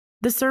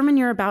The sermon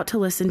you're about to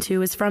listen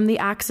to is from the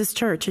Axis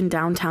Church in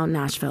downtown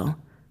Nashville.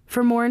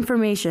 For more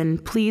information,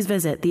 please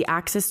visit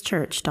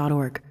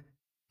theaxischurch.org.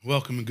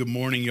 Welcome and good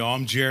morning, y'all.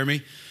 I'm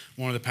Jeremy,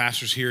 one of the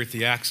pastors here at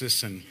the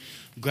Axis, and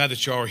I'm glad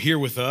that y'all are here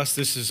with us.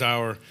 This is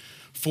our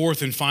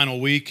fourth and final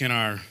week in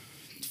our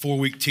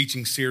 4-week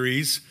teaching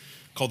series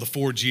called the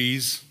 4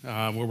 Gs,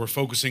 where we're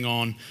focusing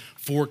on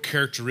 4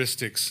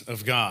 characteristics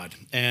of God.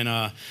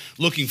 And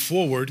looking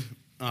forward,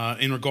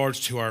 in regards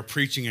to our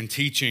preaching and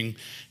teaching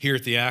here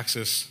at the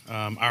Axis,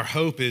 our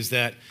hope is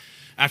that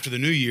after the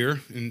new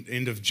year, in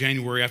end of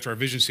January, after our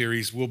Vision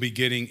series, we'll be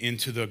getting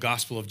into the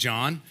Gospel of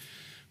John,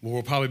 where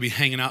we'll probably be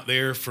hanging out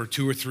there for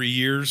 2 or 3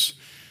 years.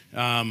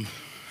 It's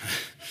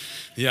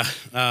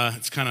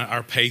kind of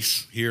our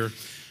pace here.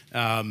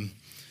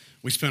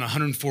 We spent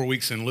 104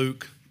 weeks in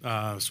Luke,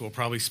 so we'll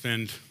probably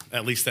spend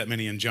at least that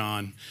many in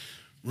John.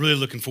 Really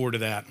looking forward to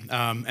that.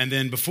 And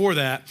then before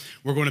that,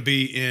 we're going to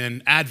be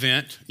in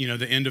Advent,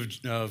 the end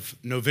of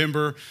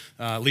November,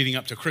 leading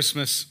up to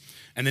Christmas.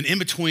 And then in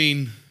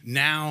between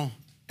now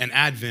and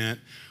Advent,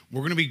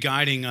 we're going to be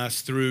guiding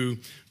us through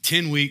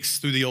 10 weeks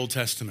through the Old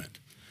Testament.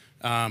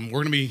 We're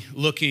going to be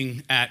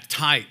looking at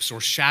types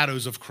or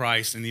shadows of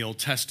Christ in the Old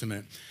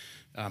Testament.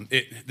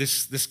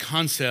 This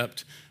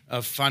concept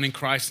of finding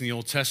Christ in the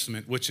Old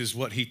Testament, which is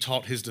what he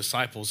taught his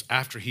disciples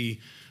after he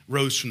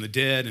rose from the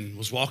dead and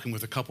was walking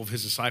with a couple of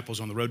his disciples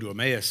on the road to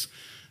Emmaus.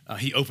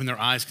 He opened their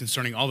eyes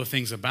concerning all the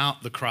things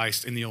about the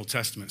Christ in the Old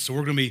Testament. So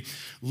we're going to be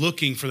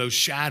looking for those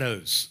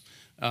shadows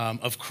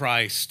of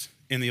Christ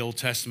in the Old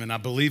Testament. I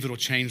believe it'll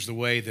change the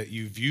way that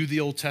you view the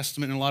Old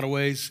Testament in a lot of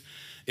ways.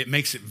 It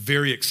makes it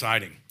very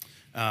exciting.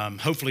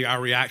 Hopefully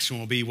our reaction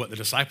will be what the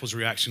disciples'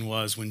 reaction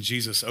was when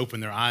Jesus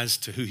opened their eyes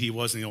to who he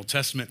was in the Old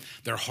Testament.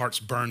 Their hearts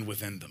burned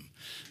within them.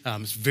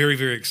 It's very,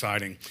 very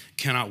exciting.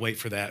 Cannot wait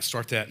for that.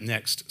 Start that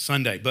next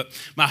Sunday. But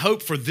my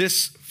hope for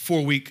this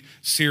 4-week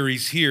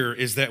series here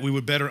is that we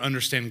would better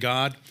understand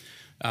God,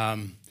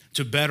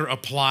 to better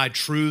apply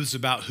truths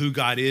about who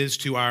God is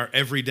to our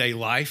everyday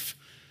life,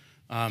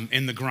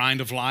 in the grind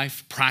of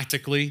life,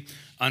 practically,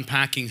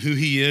 unpacking who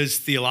he is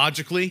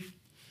theologically,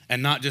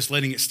 and not just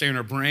letting it stay in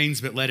our brains,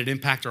 but let it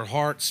impact our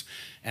hearts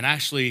and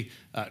actually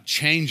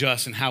change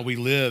us in how we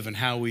live and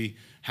how we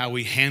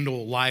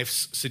handle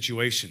life's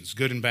situations,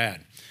 good and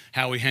bad,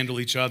 how we handle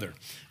each other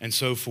and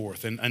so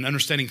forth, and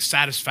understanding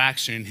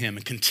satisfaction in him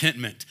and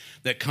contentment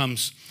that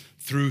comes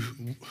through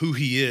who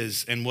he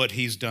is and what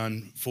he's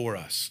done for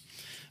us.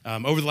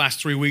 Over the last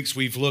 3 weeks,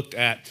 we've looked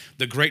at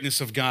the greatness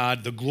of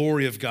God, the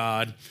glory of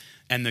God,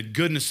 and the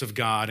goodness of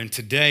God, and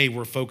today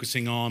we're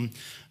focusing on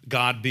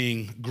God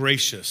being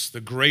gracious,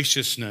 the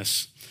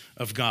graciousness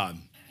of God.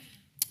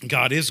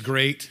 God is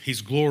great,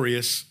 he's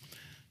glorious,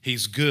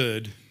 he's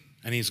good,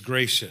 and he's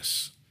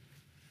gracious.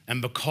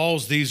 And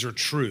because these are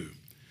true,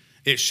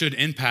 it should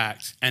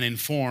impact and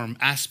inform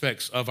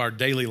aspects of our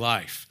daily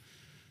life,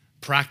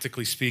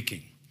 practically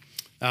speaking.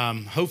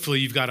 Hopefully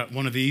you've got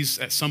one of these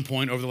at some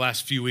point over the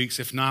last few weeks.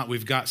 If not,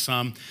 we've got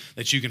some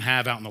that you can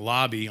have out in the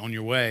lobby on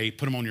your way.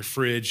 Put them on your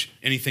fridge,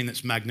 anything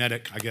that's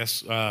magnetic, I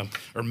guess,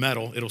 or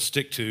metal, it'll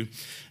stick to.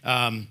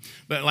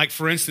 But like,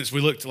 for instance,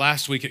 we looked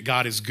last week at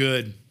God is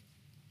good.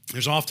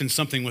 There's often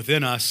something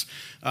within us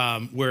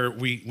where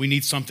we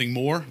need something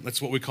more.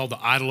 That's what we call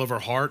the idol of our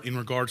heart in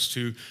regards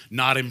to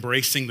not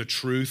embracing the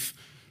truth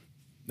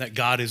that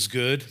God is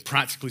good,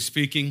 practically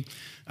speaking.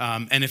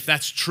 And if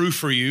that's true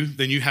for you,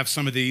 then you have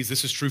some of these.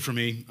 This is true for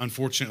me,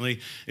 unfortunately,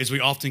 is we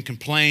often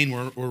complain.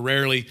 We're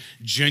rarely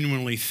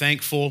genuinely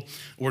thankful.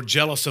 We're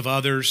jealous of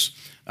others.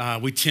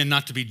 We tend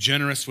not to be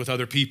generous with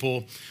other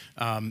people.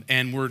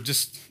 And we're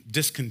just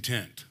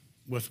discontent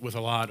with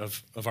a lot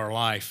of our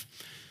life.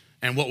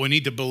 And what we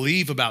need to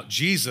believe about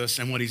Jesus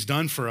and what he's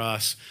done for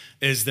us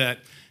is that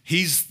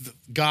he's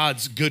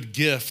God's good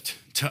gift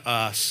to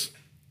us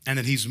and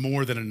that he's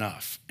more than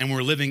enough. And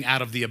we're living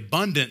out of the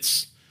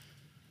abundance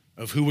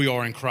of who we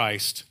are in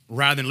Christ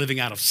rather than living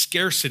out of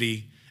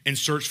scarcity in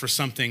search for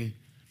something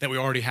that we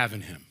already have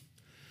in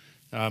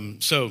him.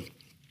 So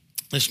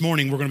this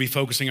morning, we're going to be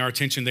focusing our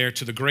attention there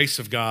to the grace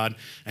of God.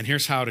 And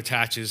here's how it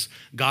attaches.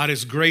 God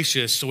is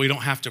gracious, so we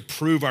don't have to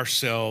prove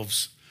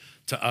ourselves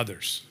to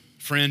others.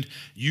 Friend,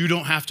 you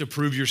don't have to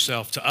prove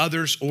yourself to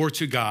others or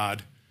to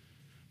God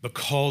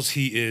because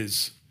he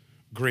is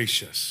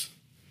gracious.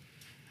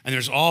 And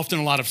there's often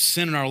a lot of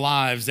sin in our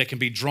lives that can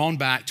be drawn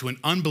back to an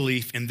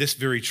unbelief in this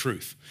very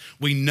truth.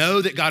 We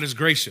know that God is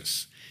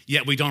gracious,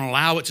 yet we don't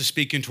allow it to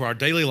speak into our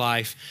daily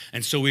life.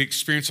 And so we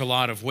experience a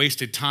lot of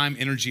wasted time,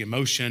 energy,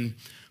 emotion,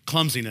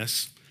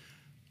 clumsiness,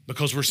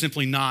 because we're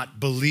simply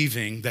not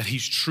believing that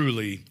he's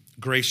truly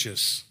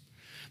gracious.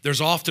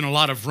 There's often a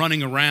lot of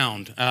running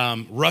around,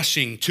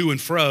 rushing to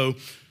and fro,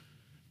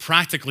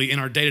 practically in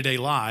our day-to-day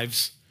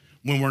lives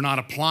when we're not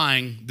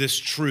applying this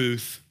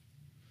truth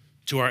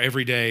to our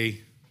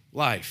everyday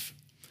life.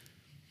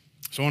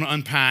 So I want to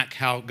unpack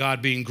how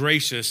God being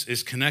gracious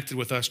is connected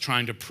with us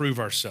trying to prove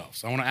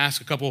ourselves. I want to ask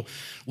a couple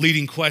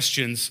leading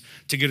questions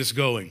to get us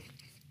going.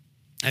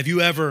 Have you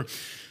ever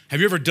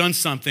done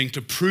something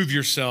to prove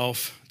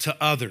yourself to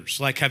others?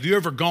 Like, have you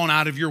ever gone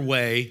out of your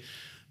way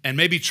and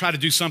maybe try to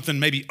do something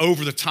maybe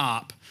over the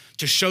top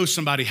to show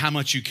somebody how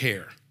much you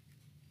care.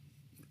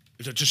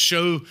 To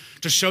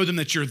show them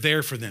that you're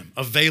there for them,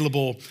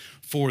 available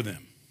for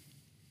them.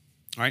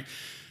 All right?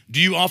 Do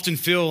you often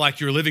feel like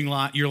you're living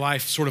your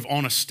life sort of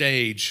on a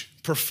stage,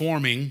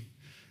 performing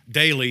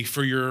daily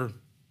for your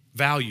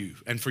value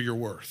and for your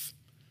worth?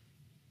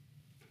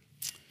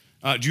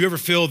 Do you ever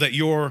feel that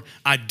your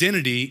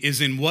identity is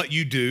in what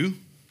you do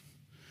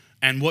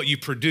and what you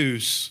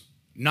produce,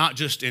 not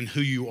just in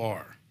who you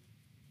are?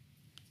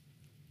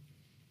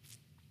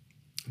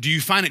 Do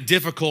you find it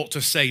difficult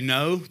to say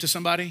no to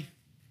somebody?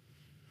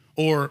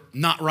 Or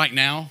not right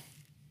now?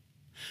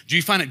 Do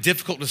you find it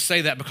difficult to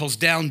say that because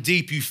down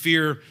deep you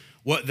fear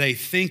what they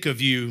think of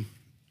you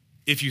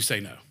if you say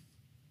no?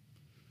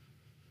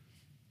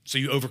 So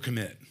you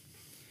overcommit.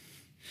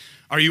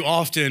 Are you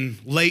often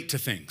late to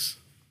things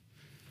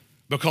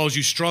because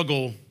you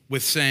struggle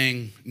with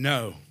saying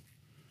no?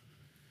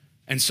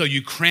 And so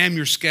you cram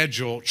your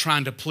schedule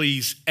trying to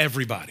please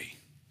everybody.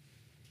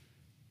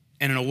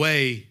 And in a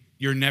way,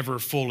 you're never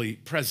fully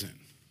present.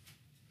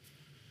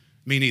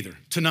 Me neither.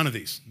 To none of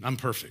these. I'm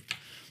perfect.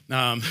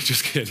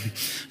 Just kidding.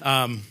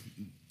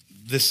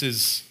 This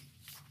is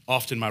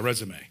often my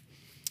resume.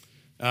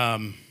 A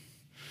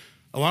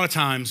lot of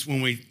times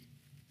when we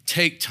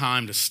take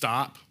time to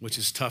stop, which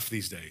is tough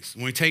these days,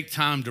 when we take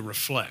time to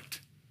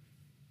reflect,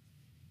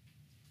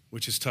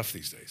 which is tough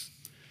these days.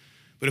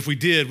 But if we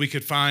did, we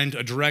could find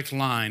a direct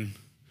line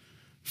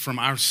from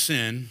our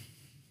sin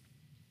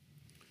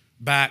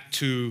back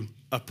to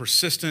a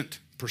persistent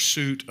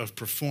pursuit of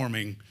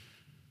performing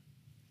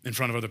in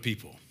front of other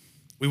people.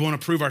 We want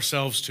to prove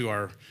ourselves to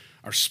our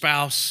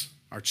spouse,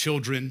 our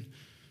children,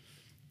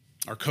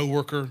 our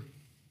coworker,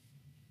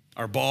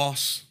 our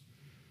boss,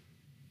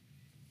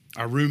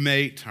 our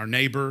roommate, our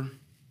neighbor,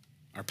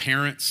 our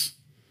parents,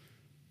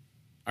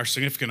 our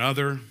significant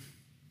other,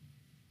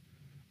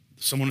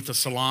 someone at the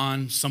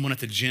salon, someone at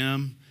the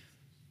gym.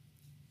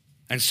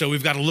 And so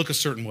we've got to look a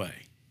certain way.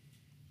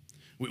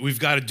 We've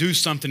got to do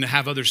something to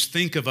have others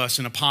think of us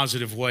in a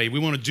positive way. We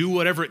want to do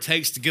whatever it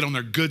takes to get on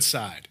their good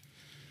side.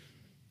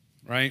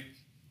 Right?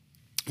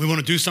 We want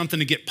to do something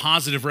to get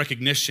positive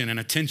recognition and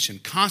attention,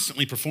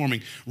 constantly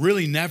performing,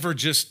 really never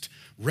just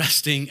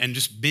resting and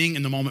just being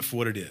in the moment for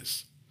what it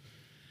is.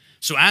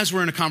 So as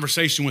we're in a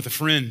conversation with a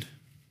friend,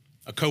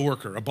 a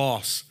coworker, a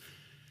boss,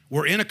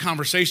 we're in a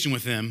conversation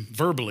with them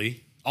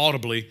verbally,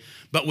 audibly,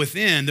 but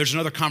within there's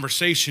another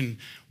conversation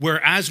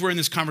where as we're in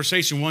this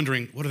conversation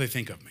wondering, what do they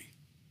think of me?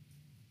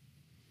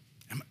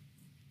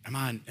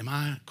 Am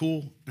I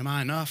cool? Am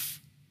I enough?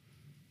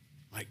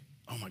 Like,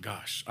 oh my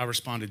gosh, I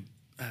responded,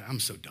 I'm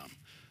so dumb.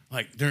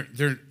 Like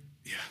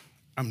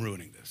I'm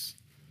ruining this.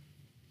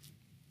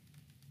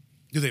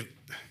 Do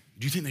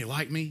you think they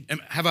like me?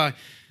 Have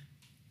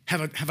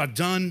I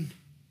done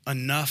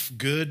enough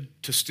good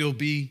to still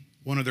be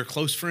one of their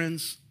close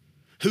friends?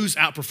 Who's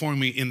outperforming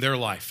me in their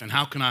life, and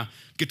how can I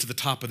get to the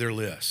top of their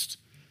list?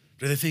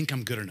 Do they think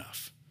I'm good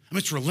enough? I mean,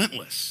 it's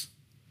relentless.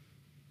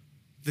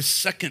 This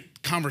second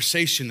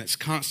conversation that's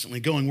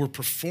constantly going, we're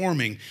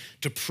performing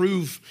to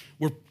prove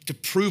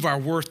our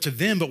worth to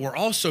them, but we're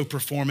also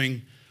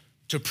performing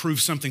to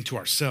prove something to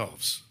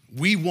ourselves.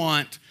 We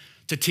want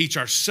to teach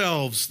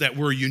ourselves that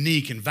we're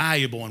unique and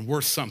valuable and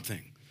worth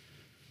something.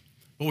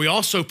 But we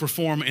also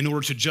perform in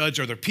order to judge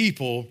other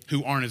people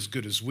who aren't as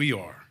good as we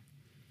are.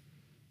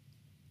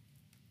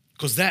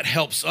 Because that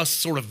helps us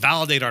sort of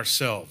validate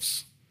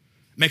ourselves.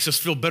 It makes us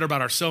feel better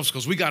about ourselves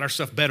because we got our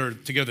stuff better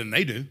together than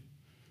they do.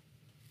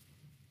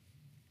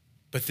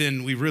 But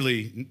then we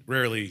really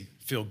rarely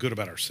feel good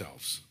about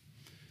ourselves.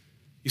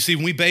 You see,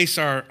 when we base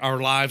our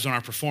lives on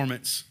our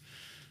performance,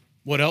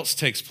 what else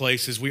takes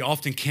place is we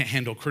often can't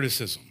handle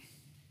criticism.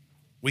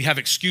 We have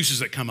excuses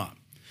that come up.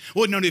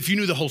 Well, no, if you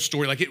knew the whole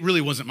story, like it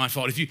really wasn't my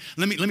fault.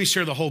 Let me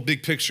share the whole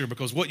big picture,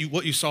 because what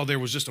you saw there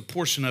was just a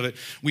portion of it.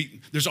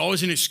 There's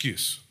always an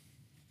excuse.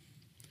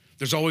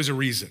 There's always a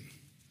reason.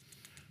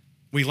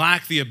 We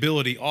lack the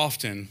ability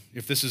often,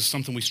 if this is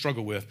something we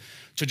struggle with,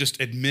 to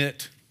just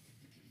admit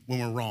when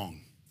we're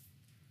wrong,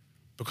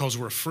 because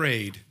we're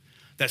afraid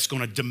that's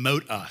going to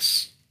demote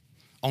us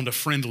on the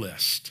friend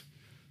list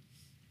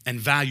and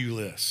value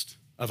list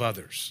of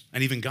others,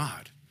 and even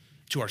God,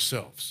 to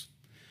ourselves.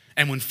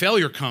 And when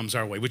failure comes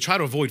our way, we try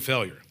to avoid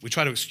failure. We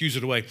try to excuse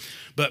it away.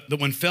 But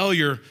when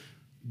failure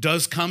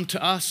does come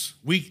to us,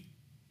 we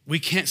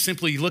can't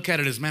simply look at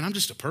it as, man, I'm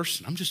just a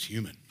person. I'm just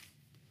human.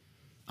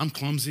 I'm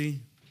clumsy.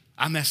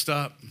 I messed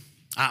up.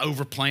 I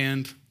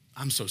overplanned.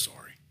 I'm so sorry.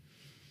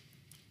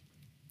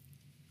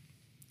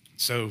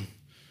 So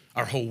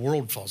our whole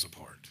world falls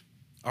apart.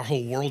 Our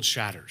whole world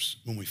shatters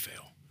when we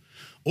fail.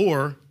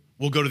 Or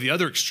we'll go to the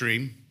other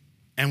extreme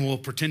and we'll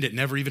pretend it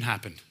never even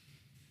happened,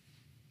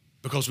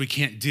 because we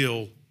can't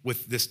deal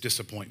with this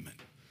disappointment.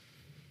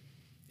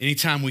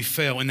 Anytime we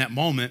fail in that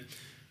moment,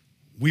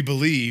 we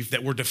believe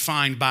that we're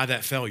defined by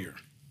that failure.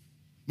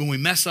 When we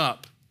mess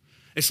up,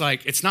 it's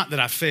not that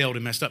I failed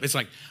and messed up. It's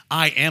like,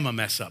 I am a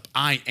mess up.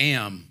 I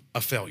am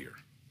a failure.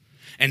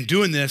 And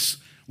doing this,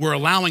 we're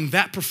allowing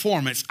that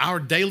performance, our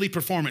daily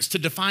performance, to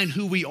define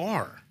who we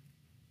are.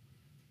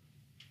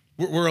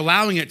 We're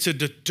allowing it to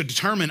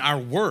determine our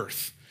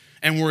worth,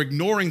 and we're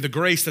ignoring the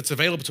grace that's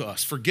available to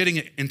us, forgetting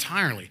it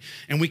entirely.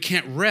 And we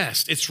can't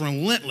rest. It's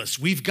relentless.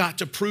 We've got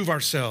to prove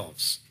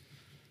ourselves.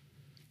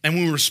 And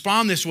when we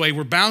respond this way,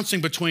 we're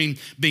bouncing between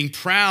being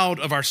proud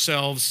of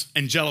ourselves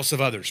and jealous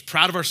of others.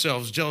 Proud of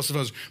ourselves, jealous of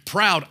others.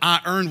 Proud,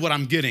 I earned what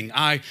I'm getting.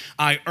 I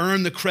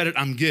earned the credit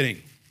I'm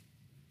getting.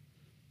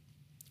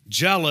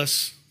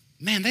 Jealous,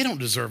 man, they don't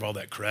deserve all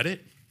that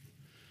credit.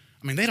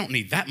 I mean, they don't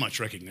need that much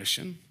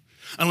recognition.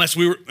 Unless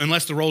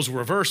the roles were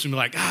reversed and be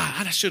like,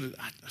 I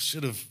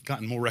should have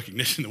gotten more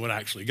recognition than what I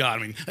actually got.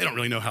 I mean, they don't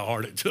really know how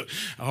hard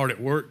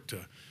it worked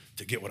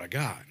to get what I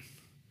got.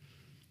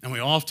 And we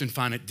often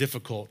find it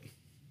difficult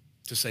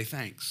to say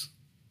thanks,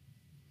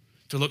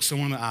 to look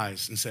someone in the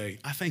eyes and say,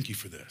 I thank you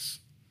for this.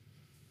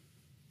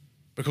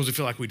 Because we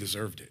feel like we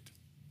deserved it,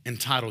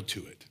 entitled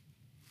to it.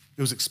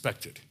 It was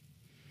expected.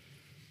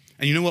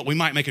 And you know what? We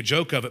might make a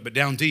joke of it, but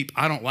down deep,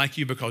 I don't like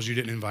you because you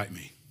didn't invite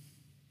me.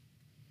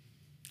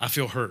 I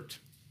feel hurt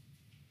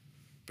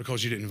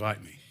because you didn't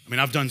invite me. I mean,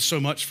 I've done so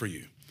much for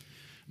you.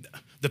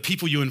 The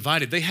people you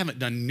invited, they haven't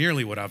done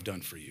nearly what I've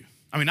done for you.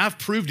 I mean, I've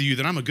proved to you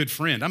that I'm a good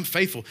friend. I'm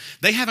faithful.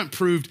 They haven't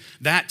proved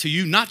that to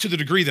you, not to the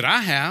degree that I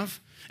have.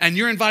 And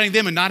you're inviting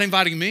them and not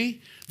inviting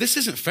me? This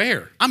isn't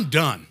fair. I'm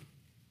done.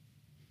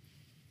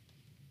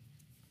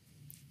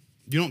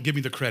 You don't give me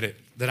the credit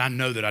that I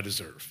know that I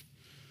deserve.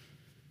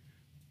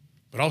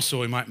 But also,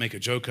 we might make a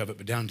joke of it,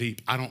 but down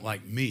deep, I don't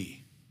like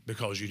me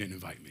because you didn't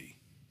invite me.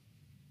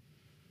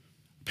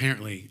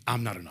 Apparently,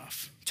 I'm not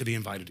enough to be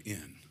invited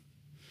in.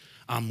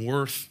 I'm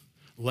worth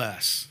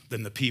less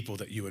than the people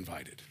that you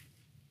invited.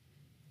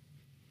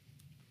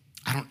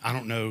 I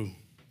don't know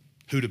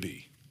who to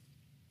be,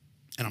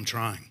 and I'm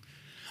trying.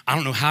 I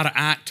don't know how to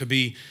act to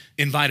be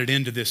invited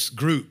into this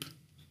group.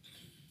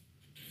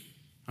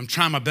 I'm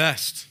trying my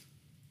best.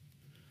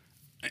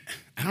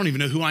 I don't even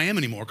know who I am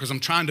anymore because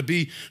I'm trying to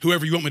be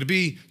whoever you want me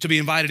to be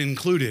invited and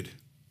included.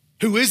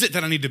 Who is it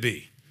that I need to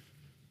be?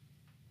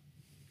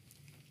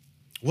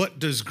 What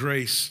does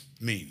grace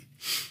mean?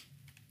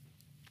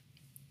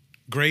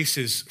 Grace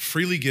is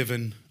freely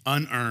given,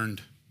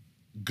 unearned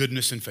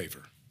goodness and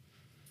favor.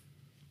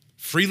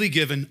 Freely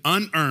given,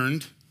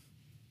 unearned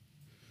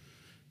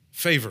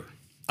favor,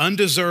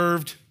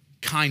 undeserved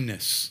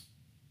kindness,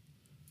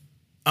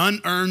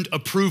 unearned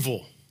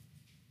approval,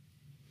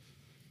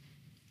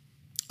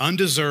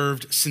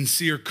 undeserved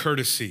sincere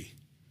courtesy.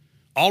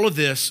 All of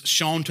this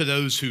shown to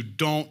those who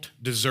don't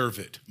deserve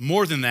it.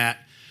 More than that,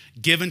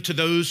 given to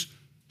those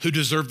who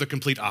deserve the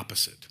complete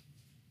opposite.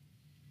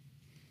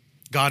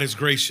 God is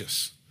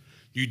gracious.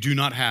 You do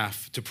not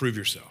have to prove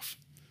yourself.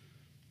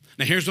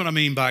 Now, here's what I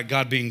mean by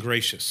God being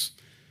gracious.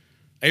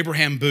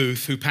 Abraham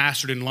Booth, who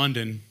pastored in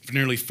London for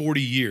nearly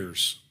 40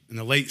 years, in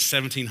the late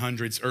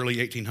 1700s, early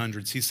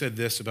 1800s, he said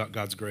this about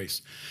God's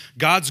grace.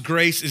 God's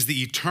grace is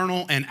the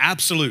eternal and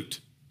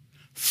absolute,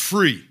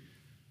 free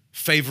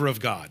favor of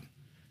God,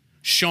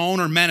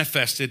 shown or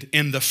manifested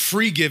in the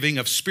free giving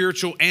of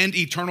spiritual and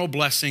eternal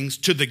blessings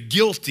to the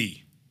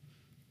guilty,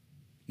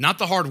 not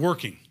the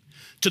hardworking,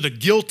 to the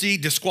guilty,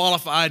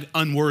 disqualified,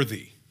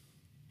 unworthy.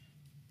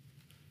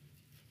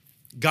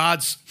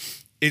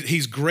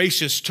 He's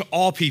gracious to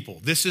all people.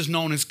 This is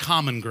known as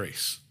common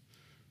grace,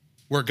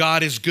 where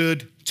God is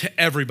good to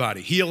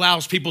everybody. He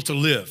allows people to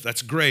live.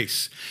 That's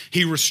grace.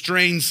 He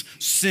restrains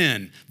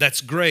sin.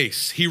 That's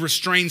grace. He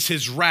restrains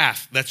his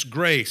wrath. That's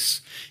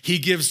grace. He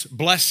gives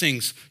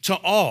blessings to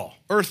all,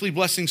 earthly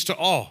blessings to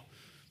all.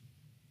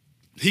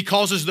 He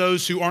causes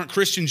those who aren't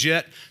Christians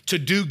yet to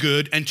do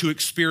good and to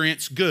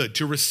experience good,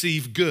 to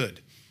receive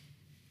good.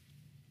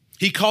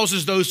 He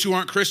causes those who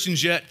aren't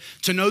Christians yet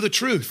to know the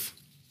truth.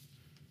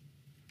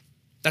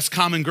 That's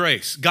common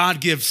grace. God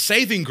gives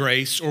saving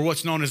grace, or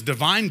what's known as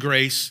divine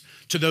grace,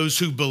 to those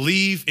who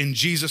believe in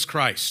Jesus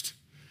Christ.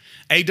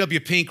 A.W.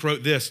 Pink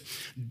wrote this: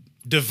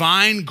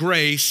 divine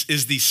grace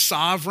is the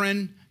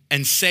sovereign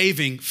and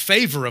saving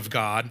favor of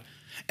God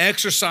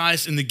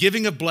exercised in the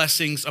giving of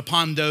blessings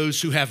upon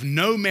those who have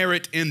no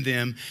merit in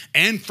them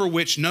and for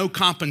which no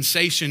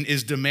compensation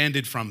is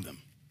demanded from them.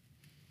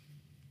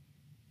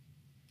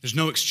 There's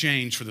no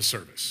exchange for the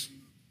service,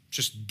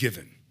 just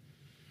given.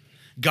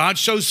 God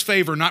shows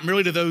favor not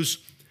merely to those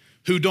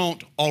who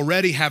don't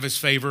already have his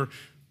favor,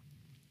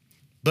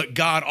 but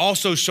God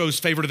also shows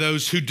favor to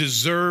those who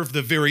deserve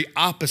the very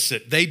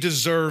opposite. They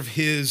deserve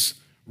his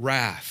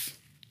wrath.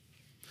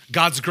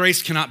 God's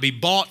grace cannot be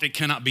bought, it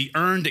cannot be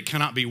earned, it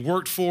cannot be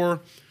worked for,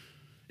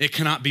 it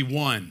cannot be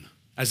won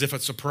as if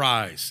it's a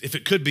prize. If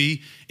it could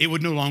be, it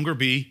would no longer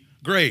be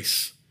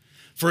grace.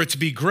 For it to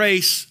be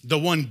grace, the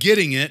one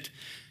getting it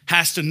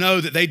has to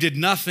know that they did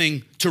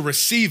nothing to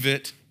receive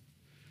it,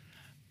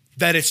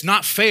 that it's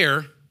not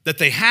fair that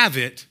they have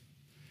it,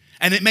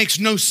 and it makes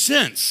no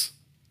sense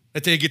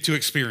that they get to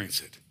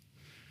experience it.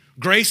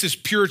 Grace is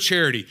pure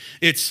charity.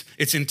 It's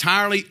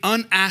entirely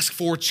unasked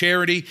for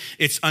charity.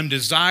 It's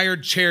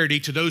undesired charity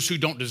to those who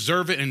don't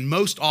deserve it, and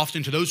most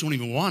often to those who don't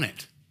even want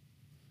it.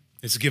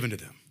 It's given to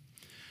them.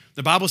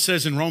 The Bible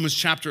says in Romans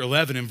chapter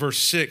 11 and verse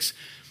 6,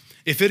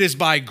 if it is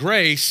by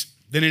grace,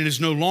 then it is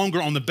no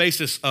longer on the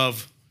basis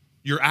of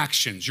your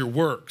actions, your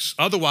works.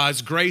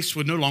 Otherwise, grace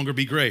would no longer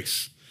be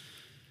grace.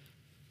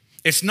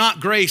 It's not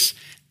grace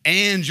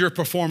and your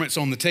performance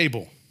on the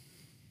table.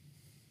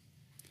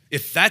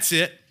 If that's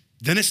it,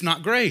 then it's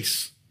not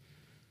grace.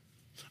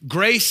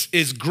 Grace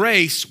is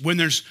grace when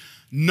there's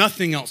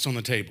nothing else on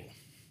the table.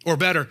 Or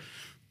better,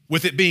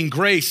 with it being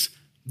grace,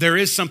 there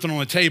is something on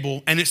the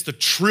table, and it's the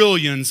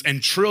trillions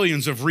and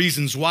trillions of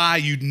reasons why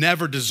you'd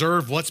never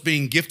deserve what's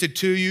being gifted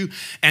to you,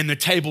 and the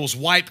table's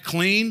wiped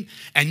clean,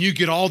 and you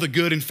get all the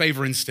good and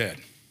favor instead.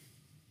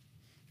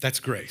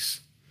 That's grace.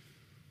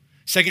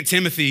 2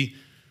 Timothy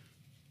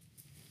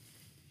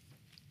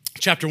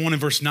chapter 1 and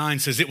verse 9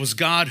 says, it was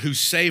God who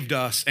saved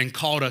us and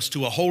called us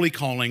to a holy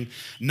calling,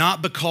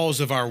 not because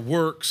of our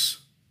works,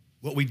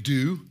 what we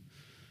do,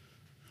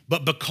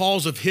 but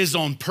because of his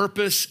own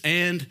purpose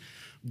and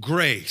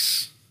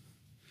grace,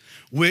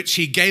 which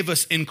he gave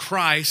us in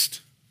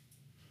Christ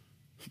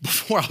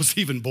before I was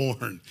even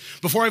born,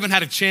 before I even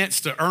had a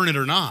chance to earn it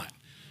or not,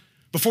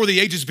 before the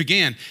ages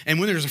began. And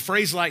when there's a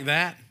phrase like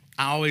that,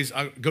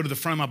 I go to the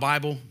front of my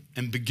Bible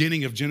and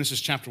beginning of Genesis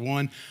chapter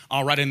 1,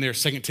 I'll write in there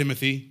 2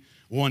 Timothy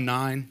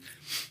 1:9,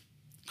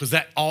 because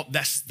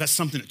that's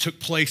something that took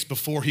place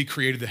before he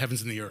created the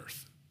heavens and the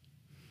earth.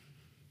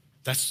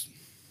 That's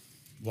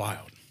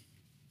wild.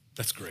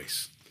 That's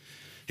grace.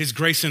 His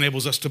grace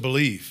enables us to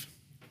believe.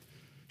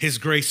 His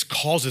grace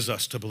causes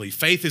us to believe.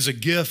 Faith is a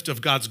gift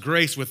of God's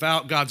grace.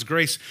 Without God's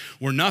grace,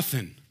 we're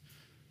nothing.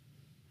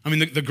 I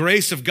mean, the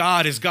grace of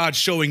God is God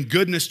showing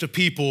goodness to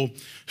people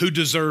who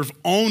deserve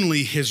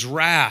only his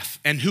wrath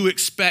and who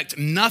expect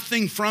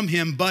nothing from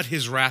him but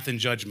his wrath and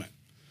judgment.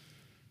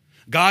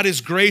 God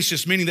is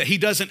gracious, meaning that he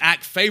doesn't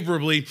act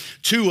favorably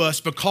to us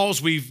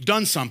because we've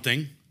done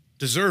something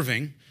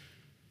deserving.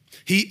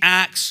 He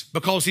acts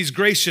because he's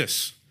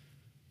gracious,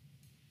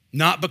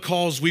 not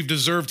because we've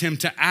deserved him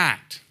to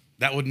act.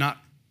 That would not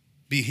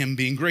be him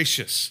being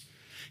gracious.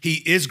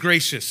 He is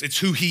gracious. It's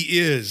who he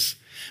is,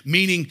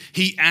 meaning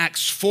he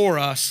acts for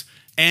us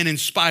and in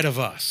spite of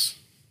us.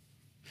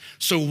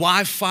 So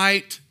why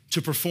fight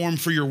to perform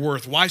for your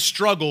worth? Why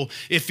struggle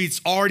if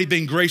it's already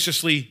been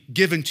graciously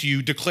given to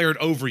you, declared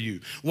over you?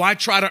 Why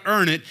try to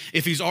earn it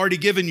if he's already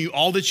given you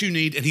all that you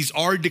need and he's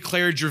already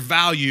declared your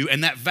value,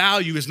 and that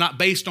value is not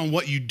based on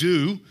what you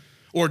do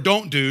or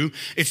don't do.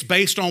 It's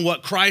based on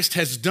what Christ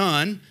has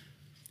done,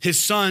 his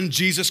son,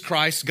 Jesus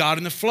Christ, God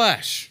in the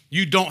flesh.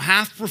 You don't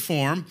have to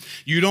perform.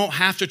 You don't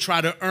have to try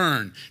to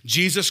earn.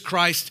 Jesus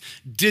Christ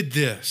did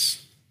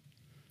this.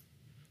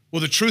 Well,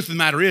 the truth of the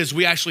matter is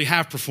we actually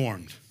have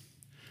performed,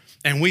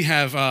 and we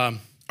have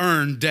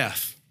earned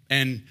death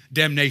and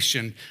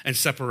damnation and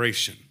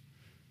separation.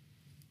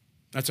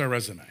 That's our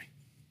resume.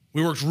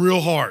 We worked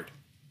real hard,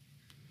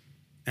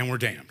 and we're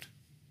damned.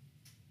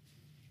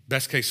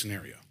 Best case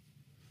scenario.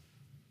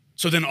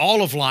 So then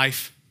all of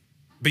life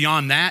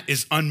beyond that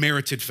is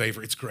unmerited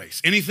favor. It's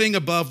grace. Anything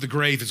above the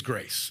grave is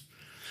grace.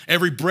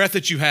 Every breath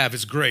that you have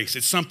is grace.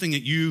 It's something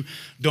that you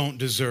don't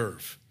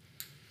deserve.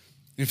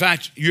 In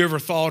fact, you ever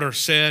thought or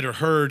said or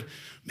heard,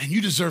 man,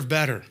 you deserve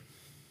better.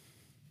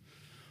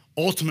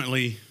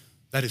 Ultimately,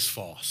 that is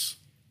false.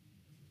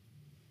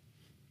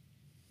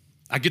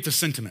 I get the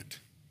sentiment,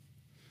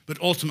 but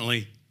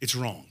ultimately, it's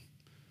wrong.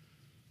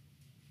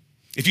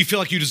 If you feel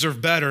like you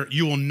deserve better,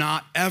 you will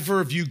not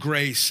ever view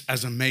grace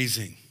as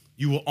amazing.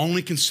 You will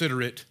only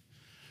consider it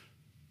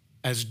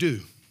as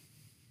due,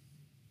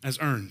 as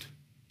earned.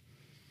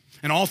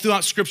 And all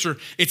throughout Scripture,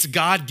 it's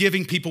God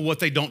giving people what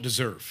they don't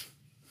deserve.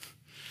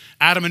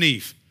 Adam and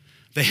Eve,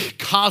 they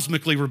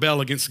cosmically rebel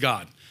against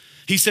God.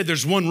 He said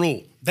there's one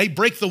rule. They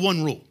break the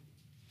one rule.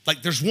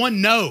 Like there's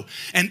one no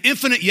and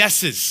infinite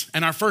yeses.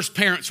 And our first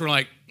parents were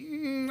like,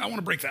 I want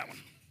to break that one.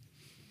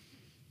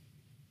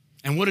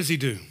 And what does he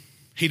do?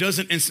 He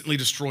doesn't instantly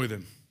destroy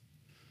them.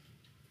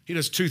 He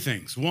does two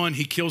things. One,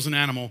 he kills an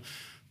animal,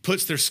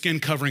 puts their skin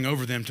covering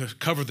over them to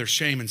cover their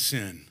shame and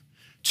sin.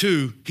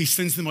 Two, he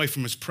sends them away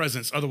from his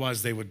presence,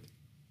 otherwise they would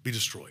be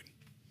destroyed.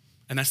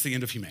 And that's the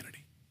end of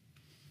humanity.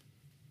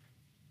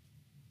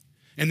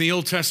 In the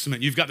Old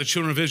Testament, you've got the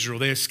children of Israel.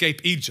 They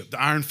escape Egypt,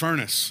 the iron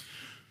furnace,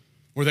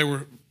 where they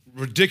were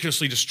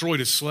ridiculously destroyed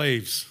as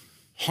slaves,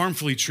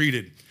 harmfully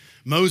treated.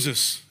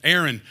 Moses,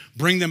 Aaron,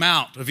 bring them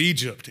out of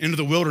Egypt into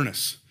the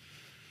wilderness.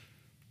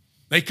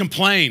 They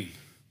complain.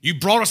 You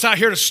brought us out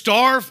here to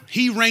starve?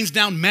 He rains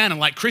down manna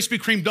like Krispy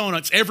Kreme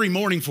donuts every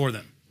morning for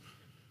them.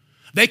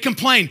 They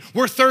complain,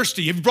 we're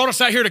thirsty. You brought us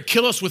out here to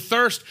kill us with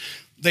thirst?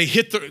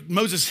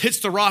 Moses hits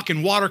the rock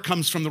and water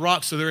comes from the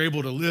rock so they're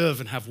able to live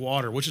and have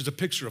water, which is a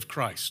picture of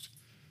Christ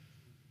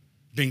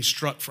being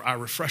struck for our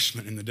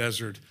refreshment in the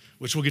desert,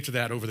 which we'll get to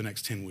that over the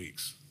next 10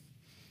 weeks.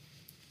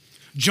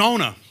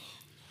 Jonah,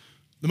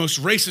 the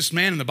most racist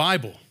man in the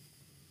Bible,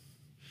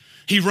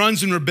 he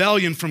runs in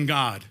rebellion from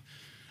God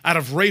out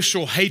of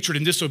racial hatred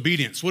and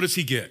disobedience. What does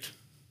he get?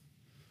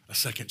 A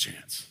second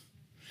chance.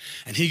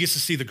 And he gets to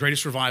see the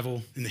greatest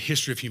revival in the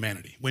history of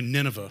humanity when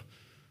Nineveh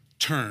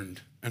turned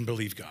and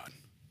believed God.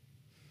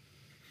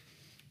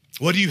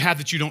 What do you have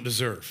that you don't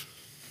deserve?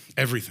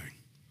 Everything.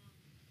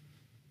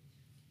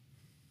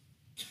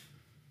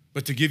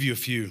 But to give you a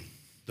few,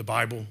 the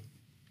Bible,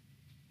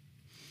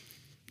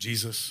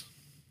 Jesus,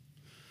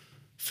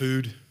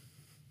 food,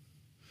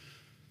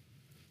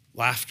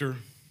 laughter,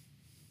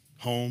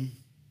 home,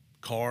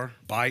 car,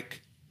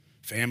 bike,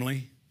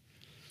 family.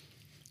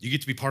 You get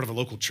to be part of a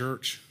local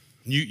church.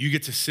 You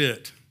get to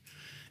sit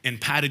in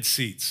padded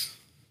seats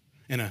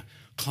in a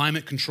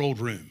climate-controlled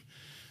room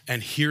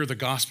and hear the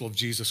gospel of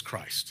Jesus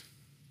Christ.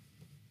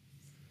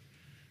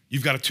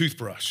 You've got a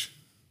toothbrush,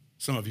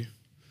 some of you.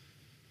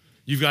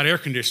 You've got air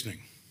conditioning.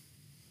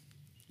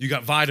 You've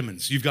got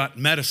vitamins. You've got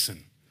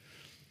medicine.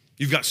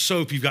 You've got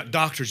soap. You've got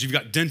doctors. You've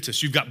got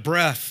dentists. You've got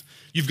breath.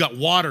 You've got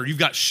water. You've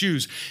got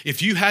shoes.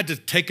 If you had to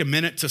take a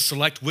minute to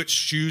select which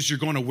shoes you're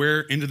going to wear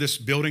into this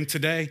building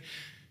today,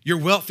 you're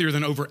wealthier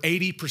than over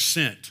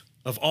 80%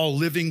 of all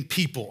living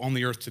people on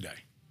the earth today.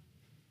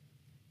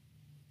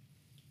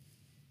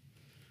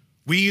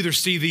 We either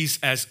see these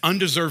as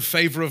undeserved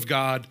favor of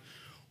God,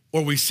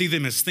 or we see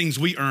them as things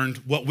we earned,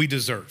 what we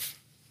deserve.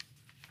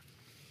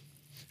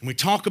 And we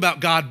talk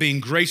about God being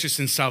gracious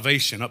in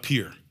salvation up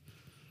here.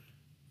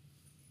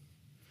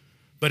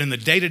 But in the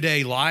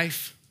day-to-day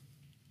life,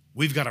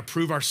 we've got to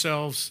prove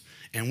ourselves,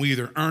 and we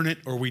either earn it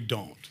or we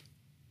don't.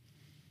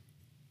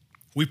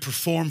 We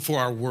perform for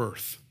our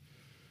worth.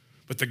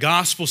 But the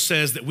gospel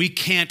says that we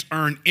can't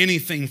earn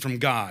anything from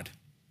God.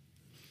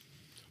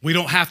 We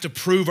don't have to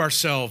prove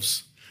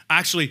ourselves.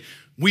 Actually,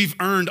 we've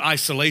earned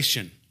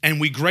isolation, and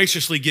we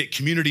graciously get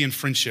community and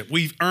friendship.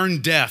 We've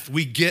earned death.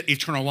 We get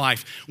eternal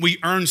life. We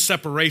earn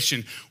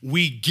separation.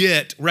 We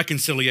get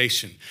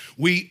reconciliation.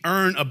 We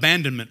earn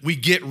abandonment. We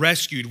get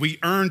rescued. We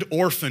earned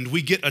orphaned.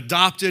 We get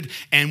adopted,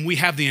 and we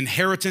have the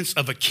inheritance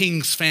of a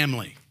king's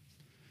family.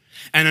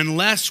 And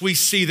unless we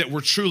see that we're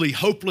truly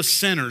hopeless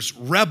sinners,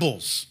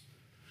 rebels,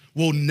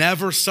 we'll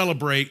never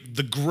celebrate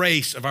the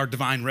grace of our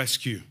divine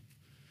rescue.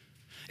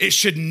 It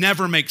should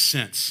never make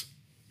sense.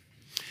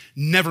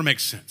 Never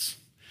makes sense.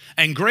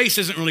 And grace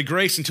isn't really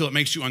grace until it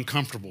makes you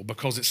uncomfortable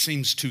because it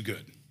seems too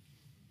good.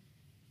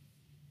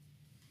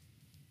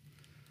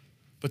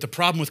 But the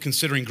problem with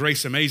considering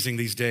grace amazing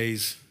these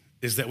days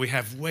is that we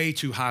have way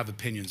too high of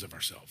opinions of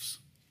ourselves.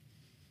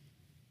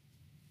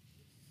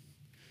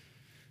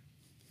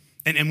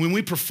 And when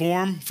we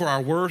perform for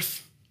our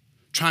worth,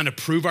 trying to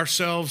prove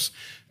ourselves,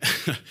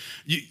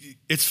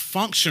 it's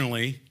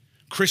functionally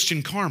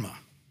Christian karma.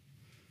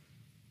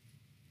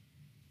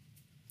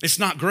 It's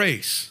not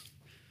grace.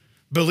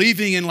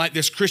 Believing in like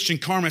this Christian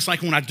karma, it's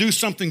like when I do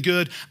something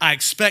good, I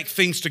expect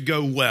things to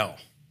go well.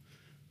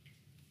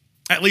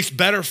 At least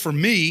better for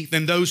me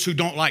than those who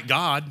don't like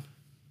God,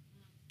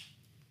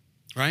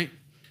 right?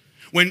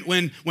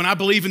 When I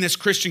believe in this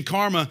Christian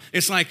karma,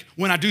 it's like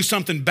when I do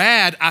something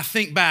bad, I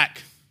think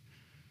back,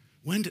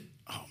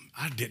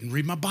 I didn't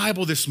read my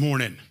Bible this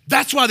morning.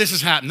 That's why this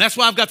has happened. That's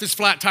why I've got this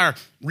flat tire.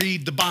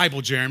 Read the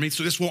Bible, Jeremy,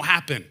 so this won't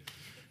happen.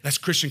 That's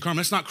Christian karma.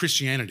 That's not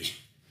Christianity.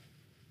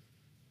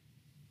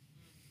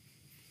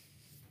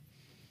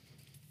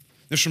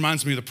 This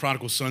reminds me of the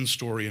prodigal son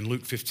story in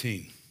Luke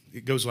 15.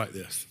 It goes like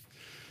this.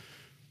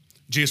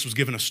 Jesus was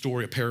given a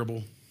story, a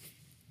parable.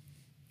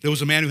 There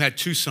was a man who had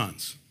two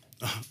sons,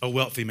 a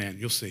wealthy man,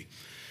 you'll see.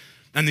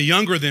 And the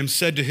younger of them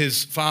said to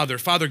his father,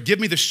 "Father,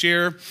 give me the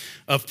share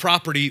of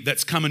property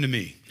that's coming to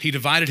me." He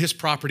divided his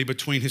property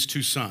between his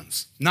two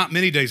sons. Not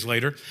many days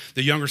later,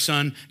 the younger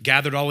son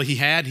gathered all he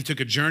had. He took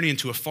a journey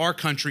into a far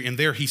country, and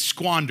there he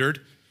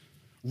squandered,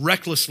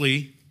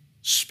 recklessly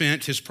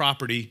spent his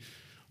property,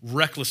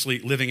 recklessly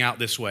living out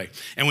this way.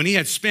 And when he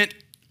had spent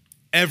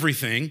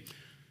everything,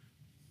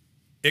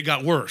 it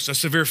got worse. A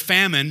severe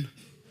famine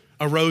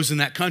arose in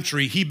that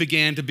country. He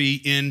began to be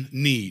in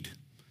need,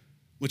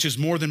 which is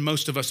more than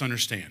most of us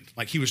understand.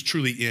 Like he was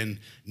truly in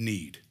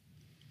need.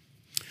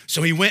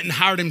 So he went and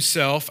hired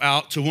himself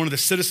out to one of the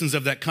citizens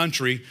of that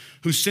country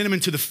who sent him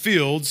into the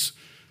fields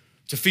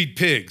to feed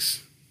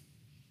pigs.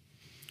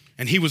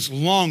 And he was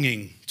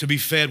longing to be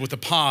fed with the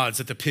pods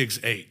that the pigs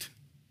ate.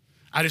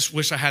 I just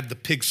wish I had the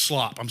pig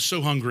slop. I'm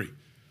so hungry.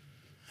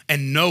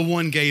 And no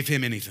one gave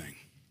him anything.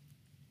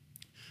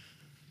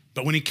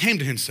 But when he came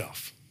to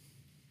himself,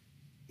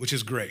 which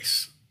is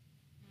grace,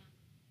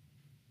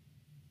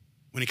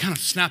 when he kind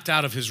of snapped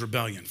out of his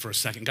rebellion for a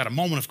second, got a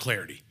moment of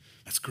clarity,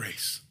 that's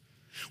grace.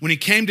 When he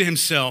came to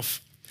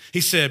himself, he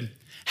said,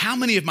 "How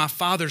many of my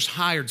father's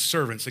hired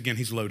servants," again,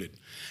 he's loaded,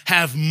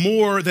 "have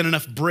more than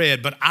enough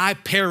bread, but I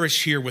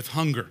perish here with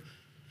hunger?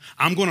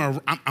 I'm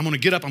gonna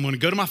get up, I'm gonna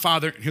go to my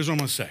father, and here's what I'm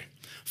gonna say.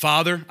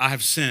 Father, I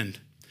have sinned.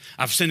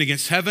 I've sinned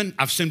against heaven,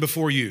 I've sinned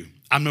before you.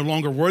 I'm no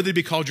longer worthy to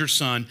be called your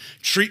son.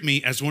 Treat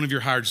me as one of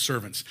your hired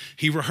servants."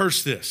 He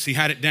rehearsed this, he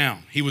had it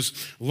down. He was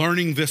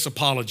learning this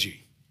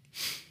apology.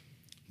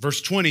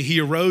 Verse 20, he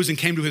arose and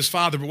came to his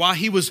father, but while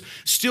he was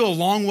still a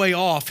long way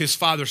off, his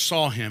father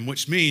saw him,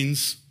 which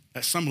means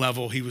at some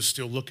level he was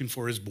still looking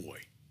for his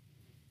boy,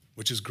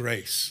 which is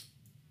grace.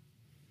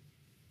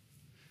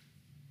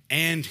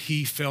 And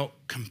he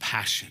felt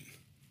compassion.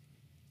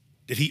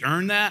 Did he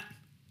earn that?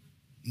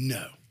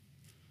 No,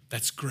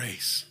 that's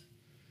grace.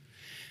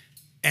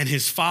 And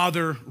his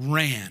father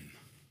ran.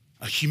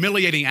 A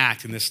humiliating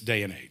act in this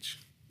day and age,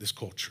 this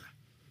culture,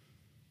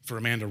 for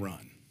a man to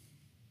run.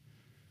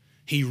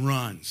 He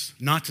runs,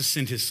 not to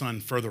send his son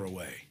further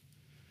away,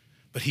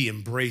 but he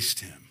embraced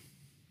him.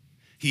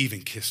 He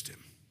even kissed him.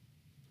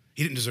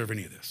 He didn't deserve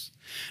any of this.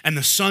 And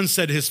the son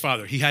said to his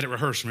father, he had it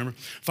rehearsed, remember?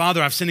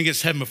 Father, I've sinned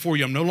against heaven before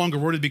you. I'm no longer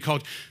worthy to be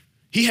called.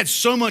 He had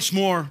so much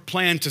more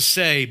planned to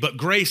say, but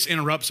grace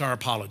interrupts our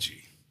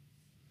apology.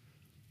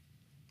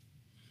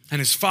 And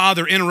his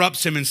father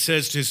interrupts him and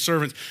says to his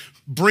servants,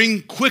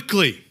 bring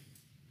quickly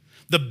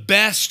the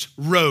best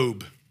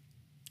robe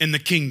in the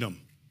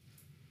kingdom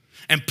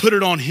and put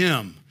it on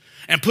him,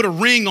 and put a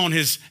ring on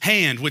his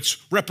hand, which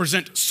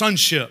represent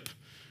sonship.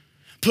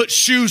 Put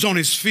shoes on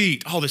his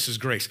feet. Oh, this is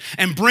grace.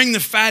 And bring the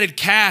fatted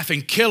calf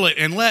and kill it,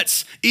 and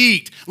let's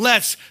eat.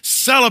 Let's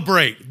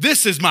celebrate.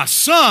 This is my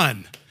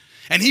son.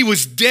 And he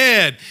was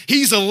dead.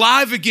 He's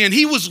alive again.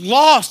 He was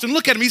lost. And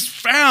look at him, he's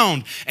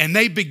found. And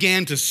they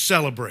began to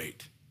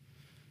celebrate.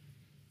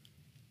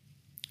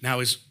 Now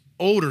his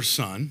older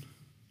son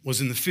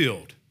was in the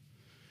field.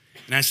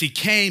 And as he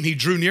came, he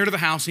drew near to the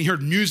house and he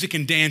heard music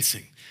and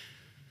dancing.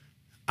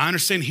 I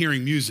understand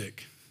hearing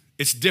music.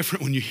 It's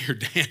different when you hear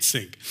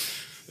dancing.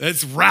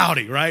 It's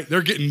rowdy, right?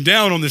 They're getting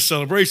down on this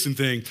celebration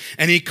thing.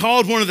 And he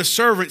called one of the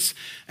servants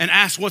and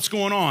asked, what's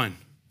going on?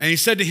 And he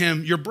said to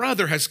him, your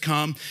brother has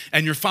come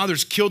and your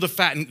father's killed the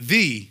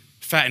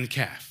fattened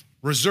calf,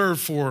 reserved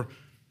for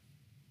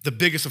the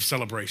biggest of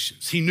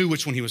celebrations. He knew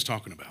which one he was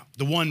talking about,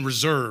 the one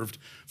reserved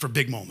for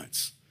big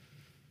moments.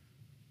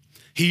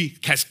 He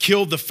has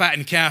killed the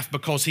fattened calf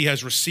because he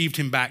has received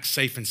him back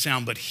safe and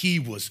sound, but he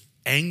was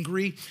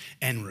angry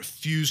and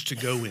refused to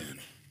go in.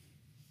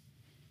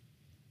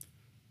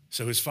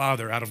 So his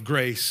father, out of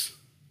grace,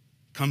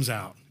 comes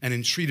out and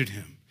entreated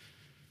him.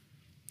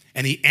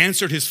 And he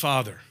answered his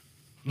father,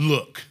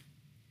 look,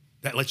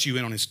 that lets you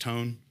in on his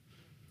tone.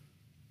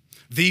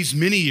 These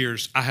many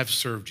years I have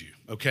served you,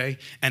 okay?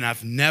 And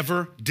I've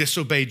never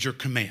disobeyed your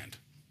command.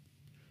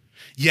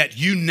 Yet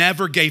you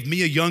never gave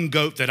me a young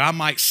goat that I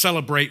might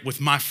celebrate with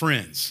my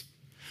friends.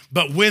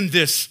 But when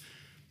this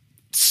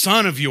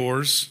son of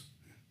yours,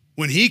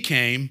 when he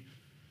came,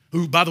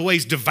 who, by the way,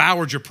 has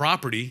devoured your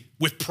property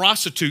with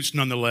prostitutes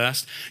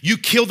nonetheless, you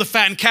killed the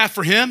fattened calf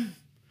for him?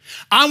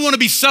 I want to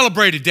be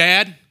celebrated,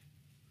 Dad.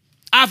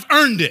 I've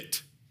earned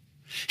it.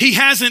 He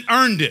hasn't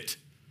earned it.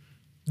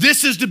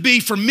 This is to be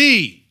for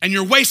me, and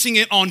you're wasting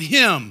it on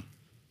him.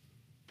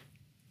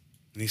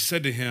 And he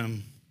said to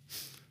him,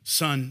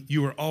 son,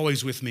 you are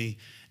always with me,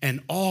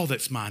 and all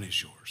that's mine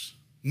is yours.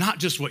 Not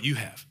just what you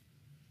have.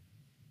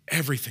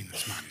 Everything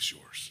that's mine is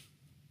yours.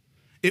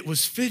 It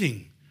was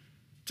fitting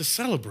to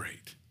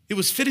celebrate. It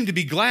was fitting to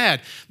be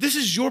glad. This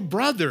is your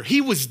brother.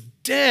 He was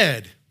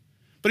dead,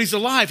 but he's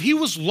alive. He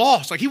was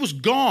lost, like he was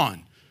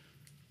gone,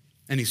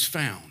 and he's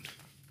found.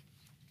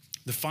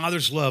 The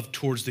father's love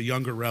towards the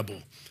younger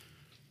rebel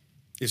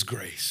is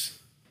grace,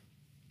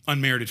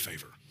 unmerited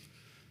favor.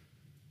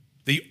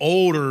 The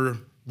older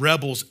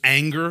rebel's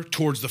anger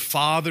towards the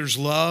father's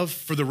love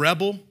for the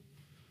rebel,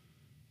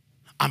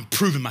 I'm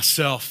proving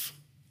myself,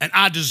 and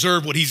I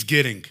deserve what he's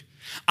getting.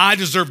 I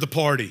deserve the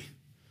party.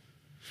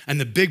 And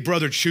the big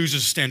brother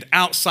chooses to stand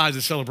outside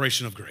the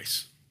celebration of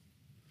grace.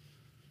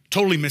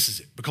 Totally misses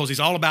it because he's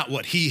all about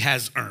what he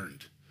has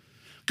earned.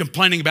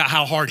 Complaining about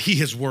how hard he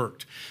has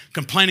worked.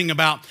 Complaining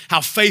about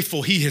how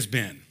faithful he has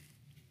been,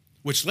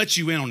 which lets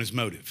you in on his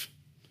motive.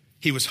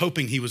 He was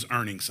hoping he was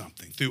earning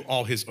something through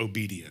all his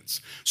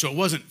obedience. So it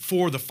wasn't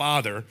for the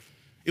father,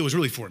 it was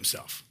really for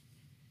himself.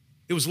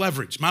 It was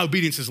leverage. My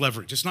obedience is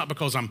leverage. It's not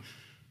because I'm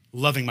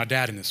loving my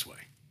dad in this way.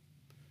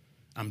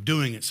 I'm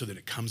doing it so that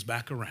it comes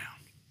back around.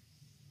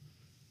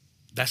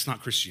 That's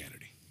not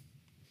Christianity.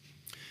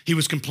 He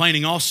was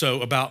complaining also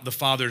about the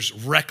father's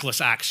reckless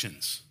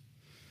actions.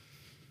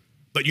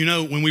 But you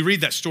know, when we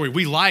read that story,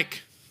 we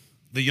like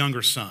the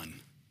younger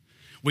son.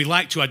 We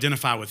like to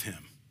identify with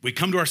him. We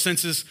come to our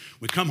senses,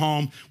 we come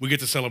home, we get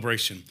the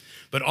celebration.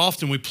 But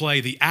often we play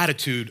the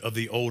attitude of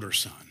the older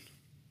son.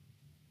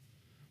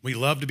 We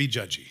love to be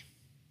judgy.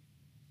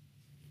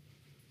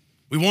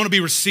 We want to be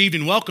received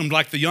and welcomed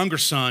like the younger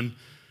son,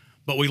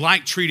 but we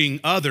like treating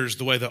others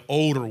the way the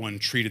older one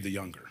treated the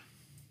younger.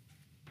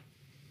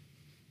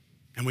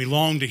 And we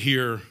long to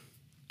hear,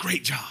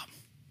 great job,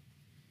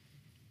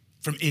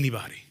 from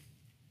anybody,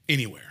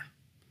 anywhere.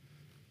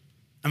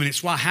 I mean,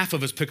 it's why half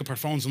of us pick up our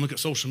phones and look at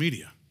social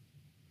media.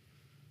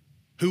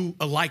 Who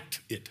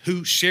liked it?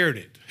 Who shared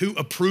it? Who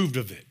approved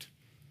of it?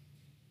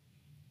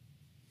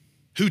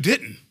 Who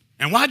didn't?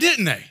 And why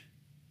didn't they?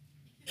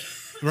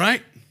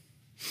 Right?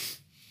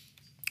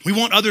 We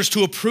want others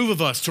to approve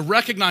of us, to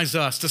recognize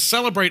us, to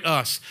celebrate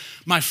us.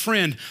 My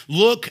friend,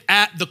 look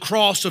at the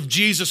cross of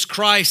Jesus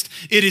Christ.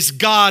 It is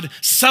God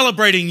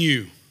celebrating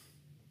you.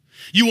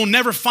 You will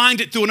never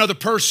find it through another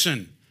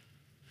person.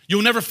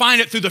 You'll never find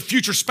it through the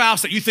future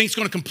spouse that you think is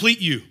going to complete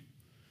you.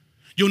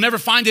 You'll never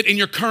find it in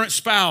your current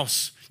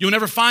spouse. You'll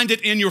never find it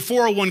in your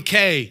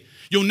 401k.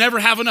 You'll never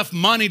have enough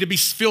money to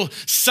feel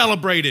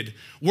celebrated.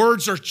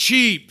 Words are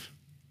cheap.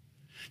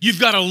 You've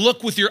got to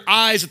look with your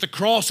eyes at the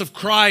cross of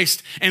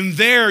Christ, and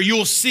there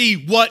you'll see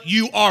what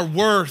you are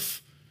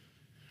worth.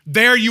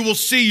 There you will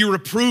see your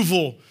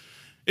approval.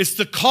 It's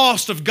the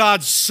cost of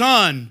God's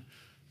Son.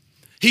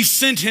 He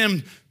sent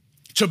him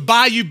to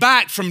buy you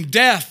back from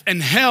death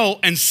and hell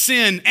and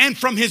sin and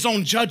from his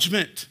own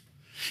judgment.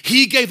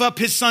 He gave up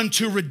his Son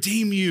to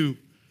redeem you.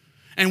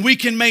 And we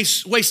can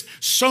waste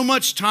so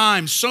much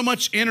time, so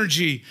much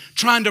energy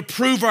trying to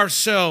prove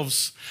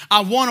ourselves.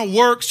 I want to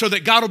work so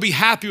that God will be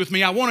happy with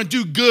me. I want to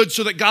do good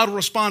so that God will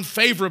respond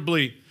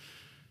favorably.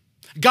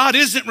 God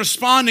isn't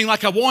responding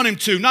like I want him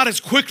to, not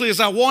as quickly as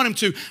I want him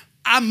to.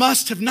 I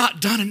must have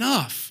not done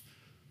enough.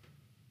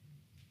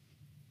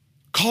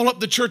 Call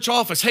up the church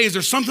office. Hey, is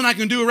there something I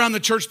can do around the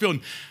church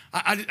building?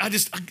 I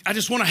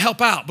just want to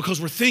help out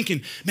because we're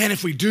thinking, man,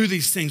 if we do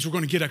these things, we're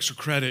going to get extra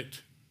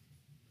credit.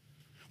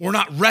 We're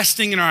not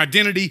resting in our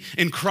identity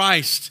in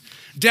Christ.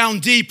 Down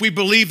deep, we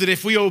believe that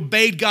if we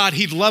obeyed God,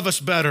 he'd love us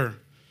better.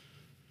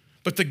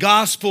 But the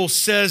gospel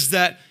says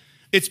that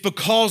it's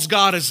because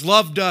God has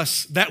loved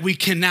us that we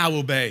can now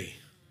obey.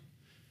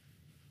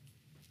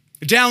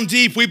 Down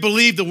deep, we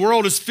believe the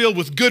world is filled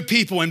with good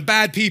people and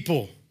bad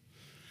people.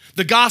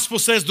 The gospel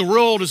says the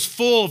world is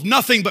full of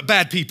nothing but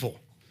bad people.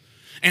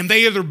 And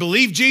they either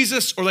believe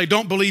Jesus or they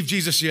don't believe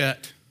Jesus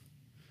yet.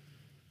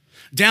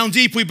 Down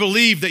deep, we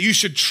believe that you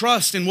should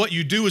trust in what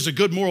you do as a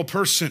good moral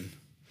person.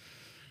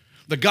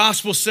 The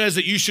gospel says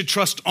that you should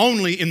trust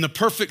only in the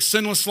perfect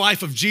sinless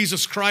life of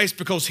Jesus Christ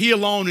because he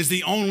alone is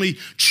the only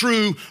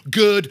true,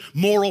 good,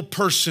 moral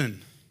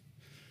person.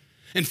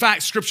 In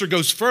fact, scripture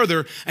goes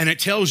further and it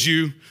tells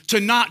you to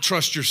not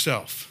trust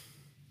yourself.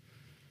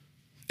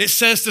 It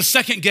says to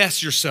second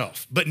guess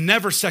yourself, but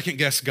never second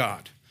guess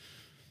God.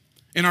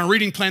 In our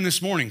reading plan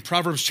this morning,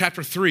 Proverbs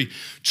chapter 3,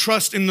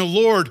 trust in the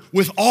Lord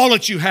with all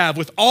that you have,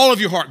 with all of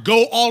your heart.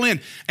 Go all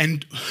in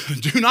and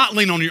do not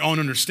lean on your own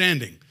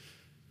understanding.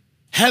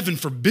 Heaven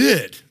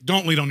forbid,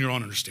 don't lean on your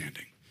own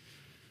understanding.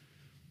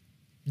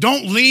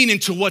 Don't lean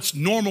into what's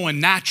normal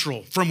and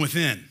natural from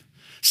within.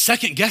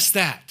 Second guess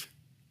that.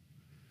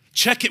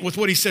 Check it with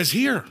what he says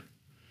here.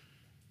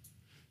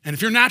 And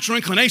if your natural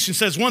inclination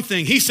says one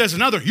thing, he says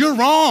another, you're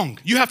wrong.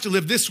 You have to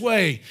live this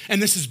way.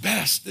 And this is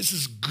best. This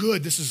is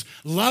good. This is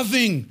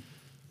loving.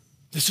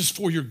 This is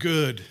for your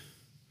good.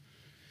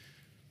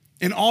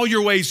 In all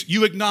your ways,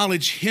 you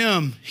acknowledge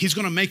him. He's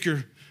going to make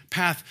your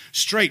path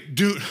straight.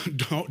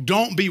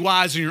 Don't be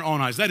wise in your own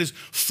eyes. That is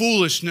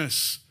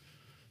foolishness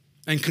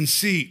and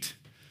conceit.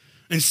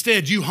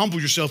 Instead, you humble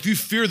yourself, you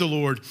fear the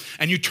Lord,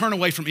 and you turn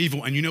away from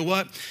evil. And you know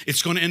what?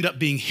 It's going to end up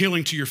being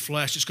healing to your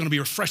flesh. It's going to be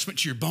refreshment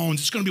to your bones.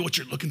 It's going to be what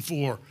you're looking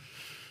for.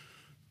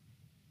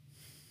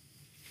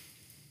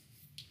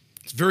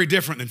 It's very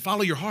different than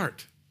follow your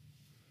heart.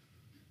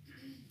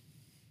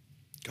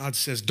 God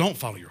says, don't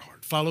follow your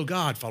heart. Follow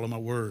God, follow my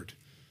word.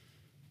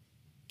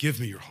 Give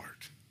me your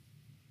heart.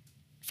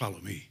 Follow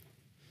me.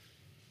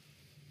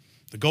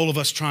 The goal of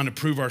us trying to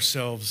prove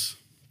ourselves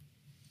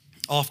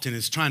often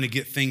is trying to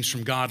get things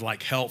from God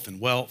like health and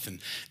wealth and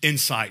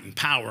insight and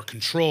power,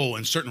 control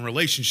and certain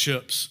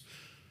relationships.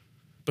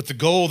 But the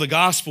goal of the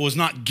gospel is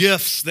not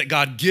gifts that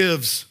God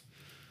gives,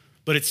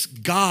 but it's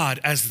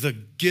God as the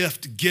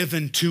gift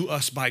given to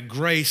us by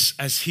grace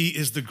as he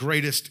is the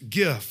greatest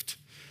gift.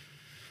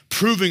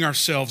 Proving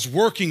ourselves,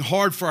 working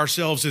hard for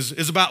ourselves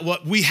is about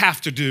what we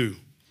have to do.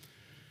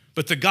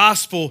 But the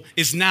gospel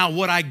is now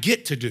what I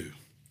get to do.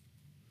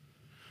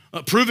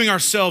 Proving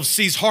ourselves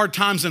sees hard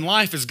times in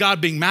life as God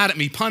being mad at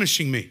me,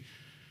 punishing me.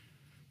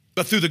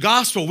 But through the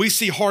gospel, we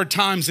see hard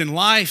times in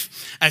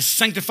life as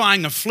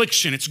sanctifying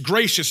affliction. It's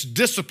gracious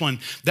discipline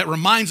that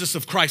reminds us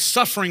of Christ's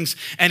sufferings,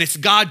 and it's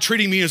God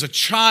treating me as a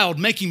child,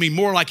 making me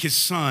more like his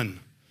son.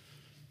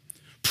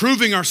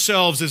 Proving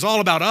ourselves is all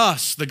about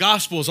us. The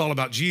gospel is all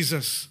about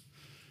Jesus.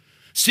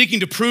 Seeking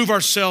to prove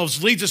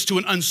ourselves leads us to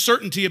an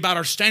uncertainty about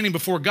our standing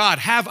before God.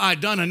 Have I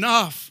done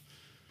enough?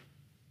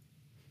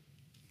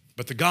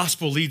 But the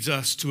gospel leads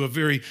us to a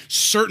very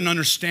certain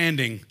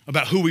understanding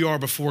about who we are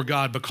before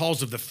God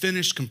because of the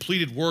finished,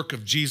 completed work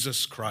of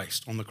Jesus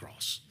Christ on the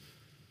cross.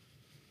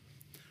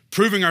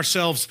 Proving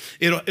ourselves,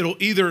 it'll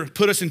either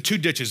put us in two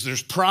ditches.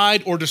 There's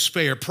pride or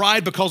despair.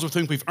 Pride because we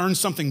think we've earned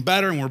something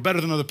better and we're better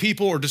than other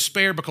people, or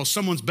despair because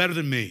someone's better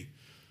than me.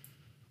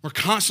 We're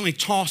constantly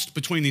tossed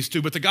between these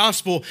two. But the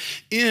gospel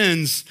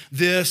ends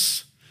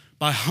this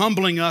by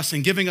humbling us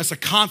and giving us a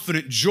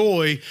confident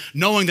joy,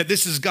 knowing that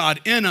this is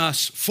God in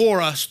us, for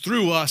us,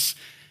 through us,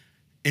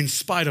 in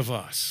spite of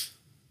us.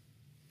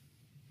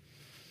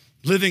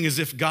 Living as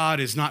if God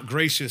is not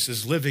gracious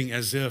is living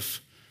as if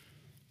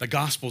the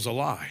gospel's a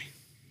lie.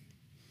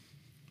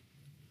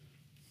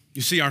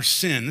 You see, our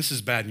sin, this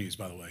is bad news,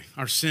 by the way.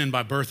 Our sin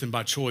by birth and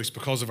by choice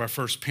because of our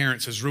first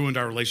parents has ruined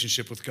our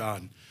relationship with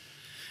God.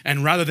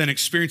 And rather than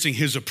experiencing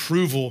his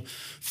approval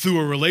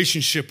through a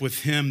relationship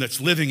with him that's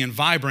living and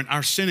vibrant,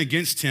 our sin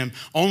against him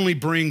only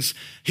brings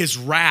his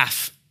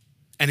wrath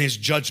and his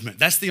judgment.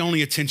 That's the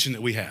only attention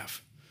that we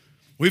have.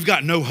 We've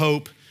got no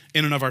hope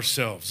in and of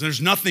ourselves.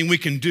 There's nothing we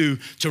can do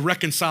to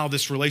reconcile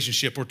this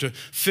relationship or to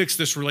fix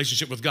this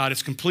relationship with God.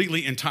 It's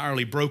completely,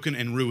 entirely broken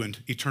and ruined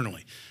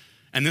eternally.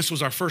 And this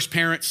was our first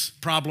parents'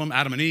 problem,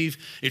 Adam and Eve.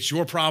 It's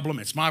your problem.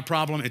 It's my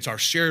problem. It's our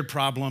shared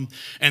problem.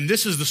 And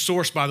this is the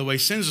source, by the way.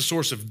 Sin is the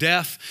source of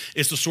death.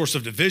 It's the source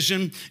of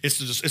division. It's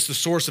the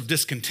source of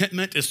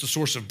discontentment. It's the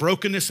source of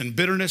brokenness and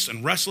bitterness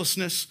and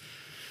restlessness.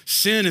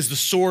 Sin is the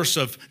source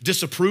of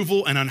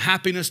disapproval and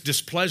unhappiness,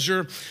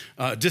 displeasure,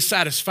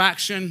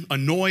 dissatisfaction,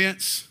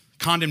 annoyance,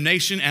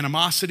 condemnation,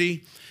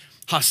 animosity,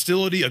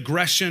 hostility,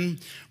 aggression,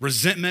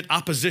 resentment,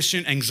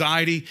 opposition,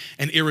 anxiety,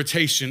 and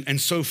irritation, and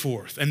so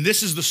forth. And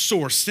this is the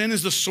source. Sin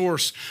is the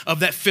source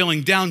of that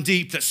feeling down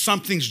deep that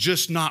something's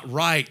just not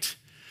right.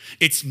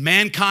 It's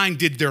mankind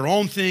did their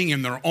own thing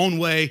in their own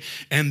way,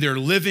 and they're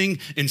living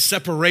in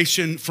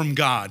separation from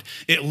God.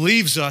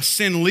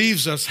 Sin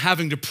leaves us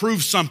having to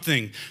prove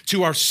something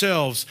to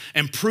ourselves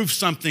and prove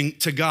something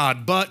to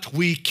God, but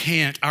we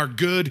can't. Our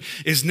good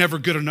is never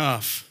good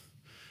enough.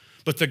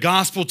 But the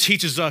gospel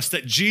teaches us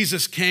that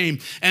Jesus came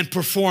and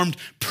performed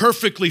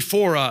perfectly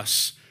for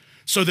us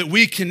so that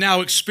we can now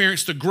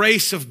experience the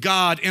grace of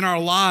God in our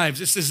lives.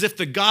 It's as if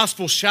the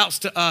gospel shouts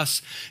to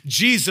us,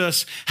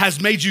 Jesus has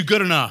made you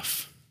good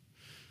enough.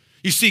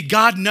 You see,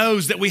 God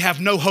knows that we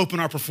have no hope in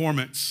our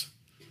performance.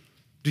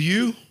 Do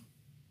you?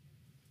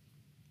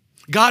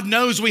 God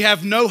knows we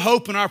have no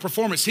hope in our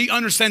performance. He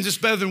understands this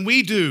better than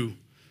we do.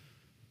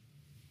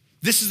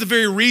 This is the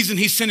very reason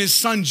he sent his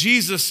son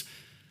Jesus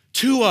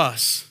to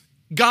us.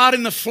 God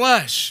in the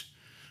flesh,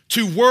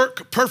 to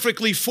work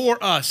perfectly for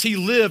us. He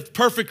lived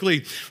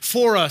perfectly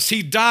for us.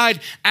 He died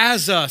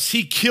as us.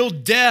 He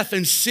killed death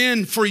and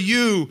sin for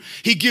you.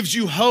 He gives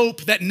you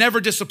hope that never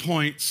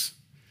disappoints.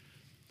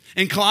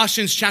 In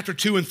Colossians chapter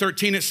 2 and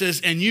 13, it says,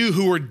 and you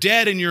who were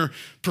dead in your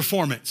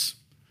performance,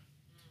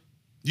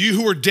 you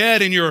who were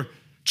dead in your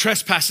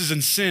trespasses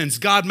and sins,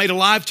 God made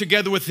alive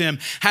together with him,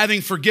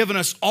 having forgiven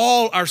us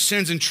all our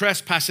sins and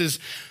trespasses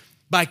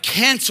by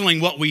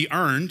canceling what we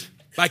earned,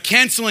 by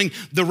canceling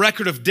the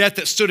record of debt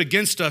that stood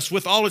against us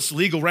with all its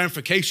legal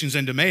ramifications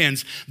and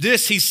demands.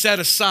 This he set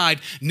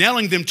aside,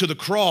 nailing them to the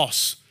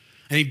cross.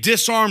 And he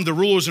disarmed the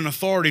rulers and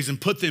authorities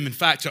and put them, in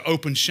fact, to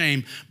open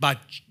shame by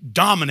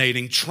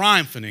dominating,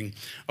 triumphing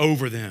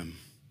over them.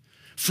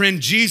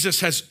 Friend, Jesus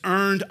has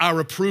earned our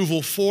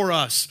approval for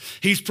us.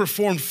 He's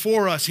performed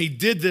for us. He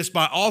did this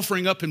by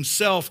offering up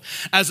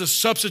himself as a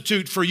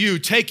substitute for you,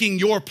 taking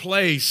your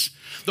place.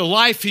 The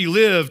life he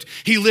lived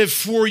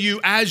for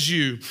you as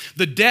you.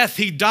 The death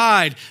he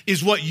died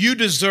is what you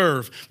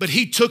deserve, but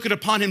he took it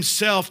upon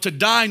himself to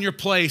die in your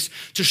place,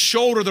 to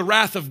shoulder the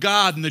wrath of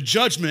God and the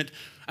judgment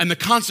and the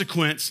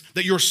consequence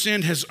that your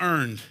sin has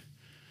earned.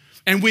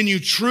 And when you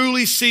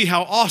truly see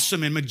how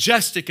awesome and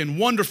majestic and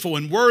wonderful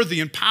and worthy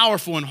and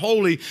powerful and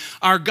holy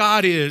our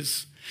God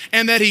is,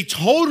 and that he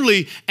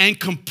totally and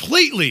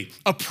completely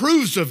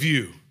approves of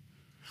you,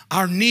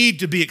 our need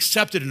to be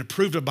accepted and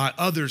approved of by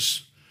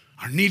others,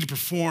 our need to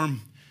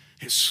perform,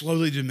 it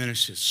slowly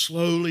diminishes,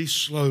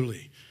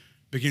 slowly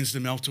begins to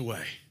melt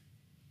away.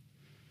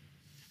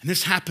 And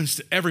this happens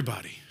to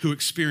everybody who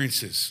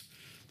experiences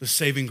the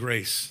saving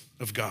grace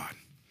of God.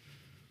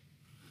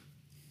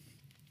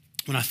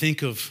 When I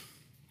think of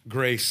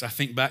grace, I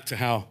think back to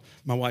how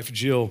my wife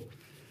Jill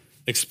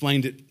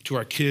explained it to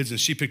our kids, and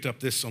she picked up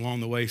this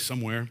along the way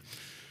somewhere.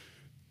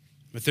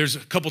 But there's a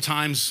couple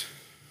times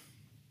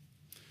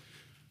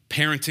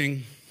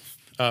parenting,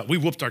 we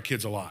whooped our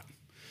kids a lot.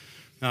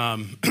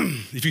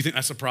 If you think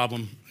that's a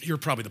problem, you're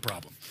probably the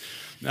problem.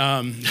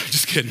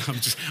 Just kidding.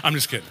 I'm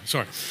just kidding.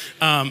 Sorry.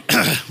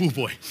 Oh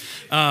boy.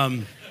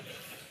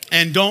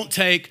 And don't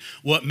take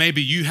what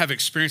maybe you have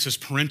experienced as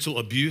parental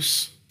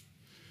abuse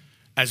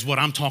as what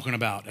I'm talking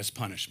about as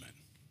punishment.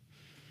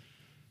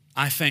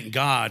 I thank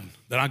God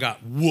that I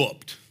got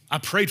whooped. I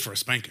prayed for a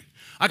spanking.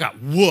 I got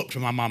whooped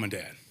from my mom and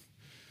dad.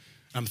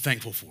 I'm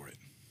thankful for it.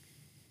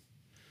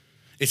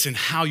 It's in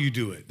how you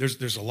do it.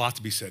 There's a lot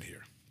to be said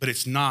here, but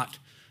it's not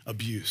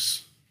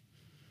abuse.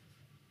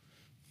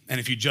 And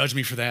if you judge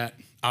me for that,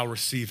 I'll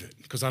receive it,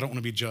 because I don't want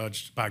to be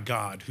judged by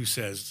God who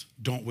says,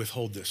 don't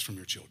withhold this from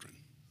your children.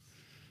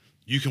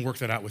 You can work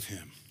that out with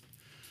him.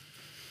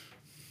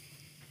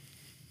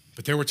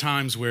 But there were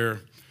times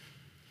when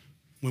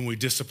we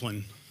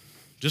discipline,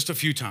 just a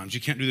few times, you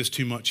can't do this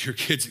too much, your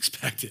kids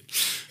expect it.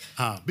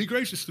 Be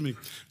gracious to me.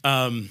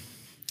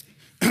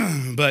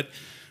 But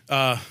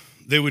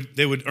they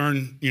would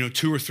earn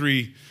 2 or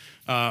 3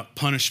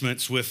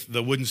 punishments with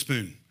the wooden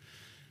spoon.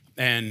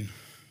 And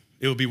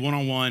it would be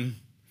one-on-one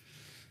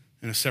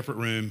in a separate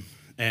room.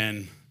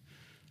 And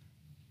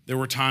there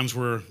were times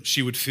where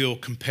she would feel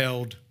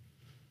compelled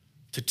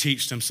to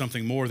teach them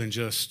something more than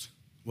just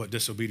what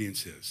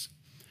disobedience is.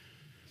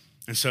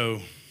 And so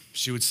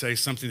she would say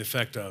something to the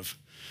effect of,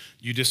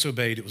 you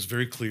disobeyed, it was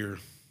very clear,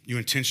 you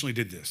intentionally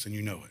did this, and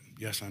you know it.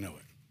 Yes, I know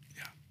it.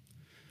 Yeah.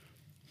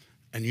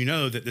 And you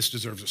know that this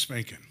deserves a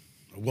spanking,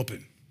 a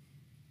whooping.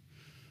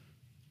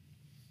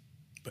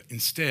 But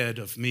instead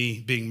of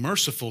me being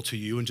merciful to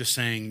you and just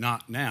saying,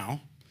 not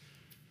now,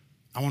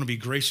 I want to be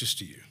gracious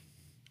to you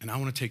and I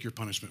want to take your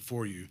punishment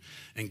for you,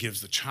 and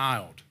gives the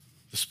child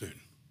the spoon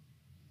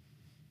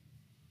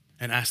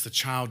and asks the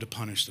child to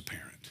punish the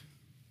parent.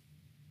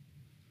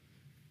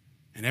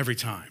 And every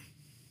time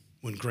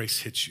when grace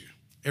hits you,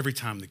 every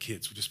time the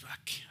kids would just be, I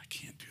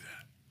can't do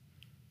that.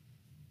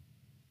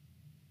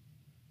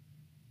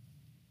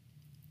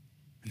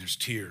 And there's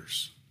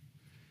tears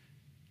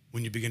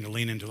when you begin to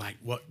lean into like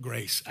what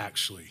grace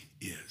actually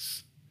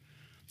is.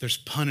 There's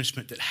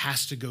punishment that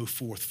has to go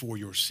forth for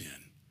your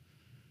sin.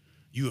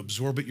 You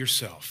absorb it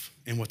yourself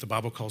in what the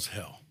Bible calls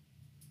hell,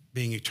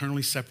 being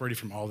eternally separated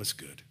from all that's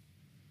good.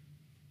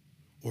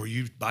 Or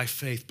you, by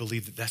faith,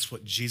 believe that that's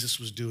what Jesus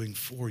was doing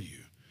for you.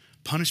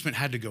 Punishment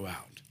had to go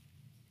out.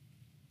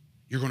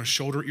 You're going to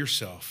shoulder it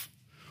yourself,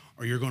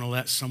 or you're going to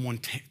let someone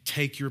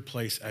take your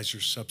place as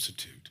your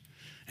substitute.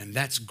 And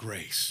that's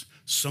grace.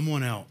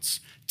 Someone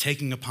else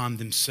taking upon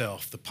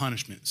themselves the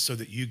punishment so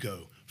that you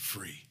go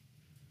free.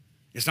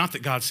 It's not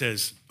that God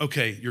says,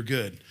 okay, you're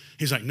good.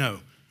 He's like, no,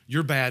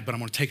 you're bad, but I'm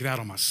going to take it out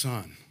on my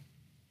son.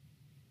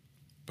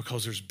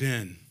 Because there's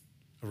been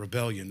a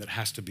rebellion that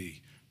has to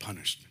be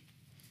punished.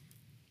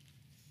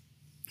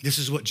 This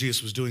is what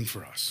Jesus was doing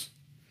for us.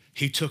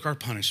 He took our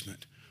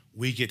punishment.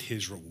 We get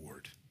his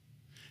reward.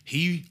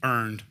 He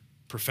earned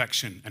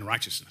perfection and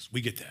righteousness.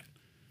 We get that.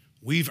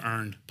 We've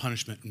earned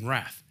punishment and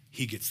wrath.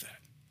 He gets that.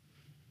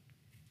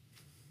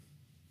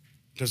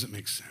 Doesn't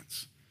make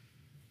sense.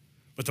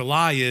 But the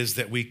lie is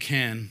that we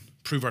can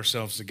prove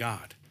ourselves to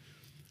God.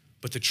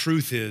 But the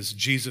truth is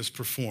Jesus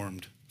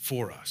performed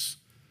for us.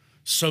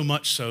 So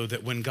much so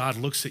that when God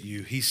looks at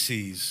you, he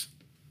sees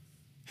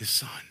his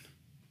son.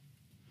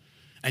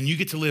 And you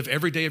get to live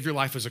every day of your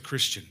life as a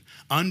Christian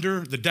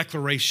under the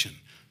declaration,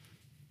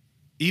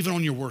 even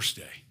on your worst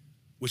day,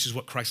 which is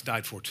what Christ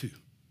died for too.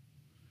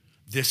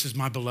 This is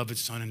my beloved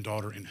son and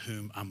daughter in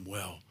whom I'm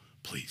well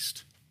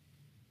pleased.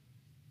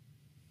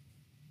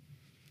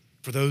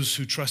 For those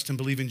who trust and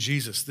believe in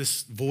Jesus,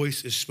 this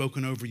voice is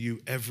spoken over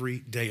you every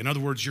day. In other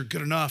words, you're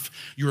good enough,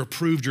 you're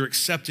approved, you're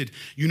accepted.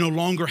 You no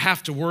longer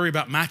have to worry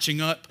about matching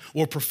up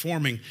or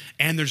performing,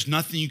 and there's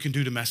nothing you can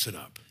do to mess it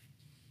up.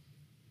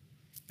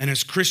 And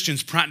as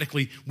Christians,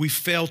 practically, we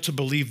fail to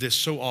believe this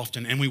so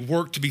often, and we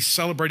work to be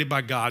celebrated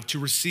by God, to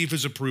receive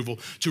his approval,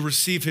 to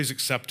receive his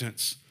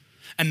acceptance.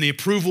 And the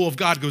approval of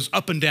God goes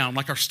up and down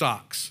like our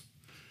stocks.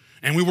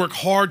 And we work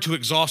hard to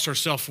exhaust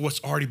ourselves for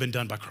what's already been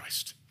done by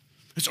Christ.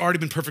 It's already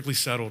been perfectly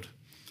settled.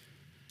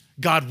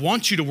 God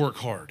wants you to work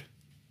hard.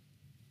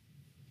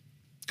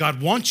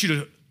 God wants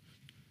you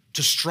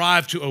to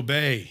strive to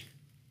obey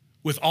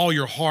with all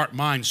your heart,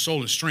 mind,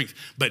 soul, and strength,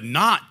 but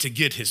not to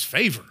get his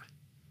favor.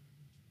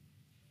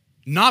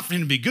 Not for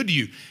him to be good to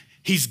you.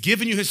 He's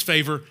given you his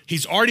favor.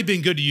 He's already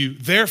been good to you.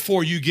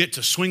 Therefore, you get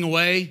to swing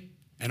away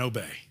and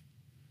obey.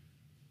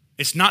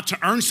 It's not to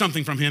earn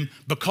something from him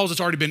because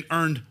it's already been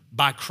earned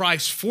by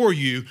Christ for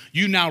you.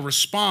 You now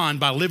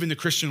respond by living the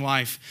Christian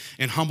life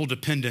in humble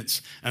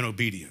dependence and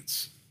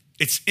obedience.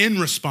 It's in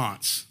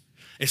response.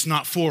 It's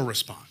not for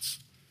response.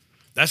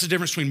 That's the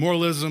difference between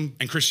moralism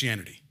and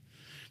Christianity.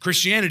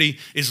 Christianity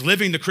is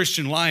living the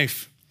Christian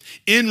life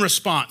in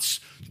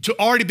response to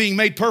already being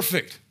made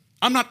perfect.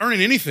 I'm not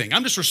earning anything.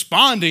 I'm just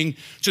responding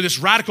to this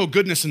radical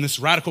goodness and this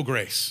radical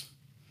grace.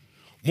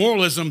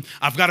 Moralism,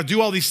 I've got to do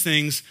all these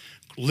things,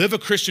 live a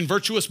Christian,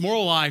 virtuous,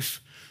 moral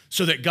life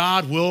so that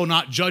God will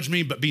not judge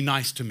me but be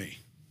nice to me.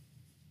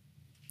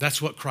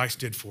 That's what Christ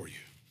did for you.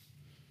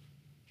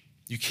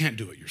 You can't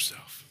do it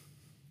yourself.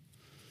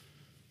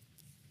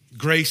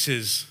 Grace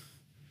is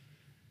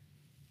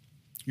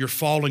you're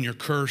fallen, you're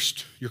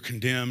cursed, you're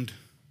condemned,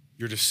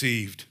 you're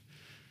deceived.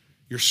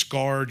 You're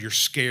scarred, you're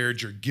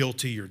scared, you're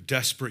guilty, you're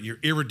desperate, you're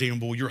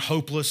irredeemable, you're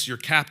hopeless, you're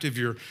captive,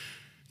 you're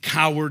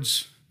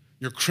cowards,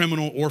 you're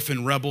criminal,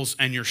 orphan, rebels,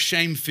 and you're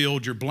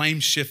shame-filled, you're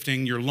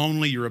blame-shifting, you're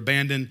lonely, you're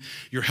abandoned,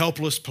 you're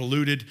helpless,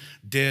 polluted,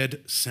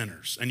 dead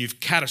sinners. And you've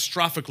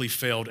catastrophically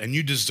failed, and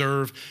you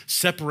deserve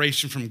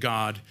separation from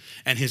God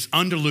and his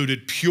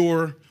undiluted,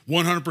 pure,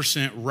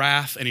 100%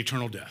 wrath and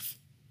eternal death.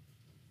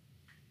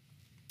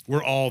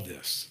 We're all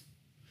this.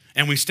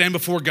 And we stand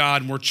before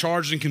God and we're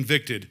charged and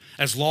convicted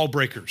as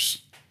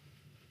lawbreakers.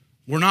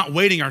 We're not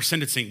waiting our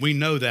sentencing. We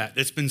know that.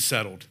 It's been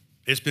settled.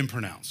 It's been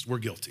pronounced. We're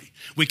guilty.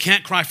 We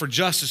can't cry for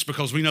justice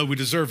because we know we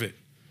deserve it.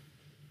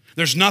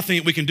 There's nothing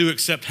that we can do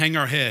except hang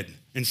our head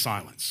in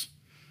silence.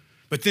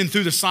 But then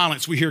through the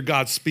silence, we hear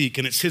God speak,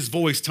 and it's his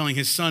voice telling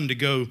his son to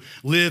go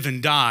live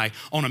and die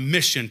on a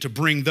mission to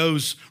bring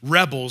those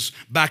rebels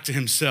back to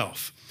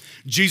himself.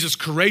 Jesus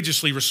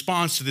courageously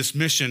responds to this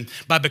mission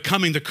by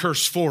becoming the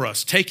curse for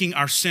us, taking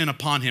our sin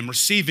upon him,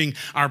 receiving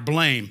our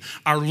blame,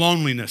 our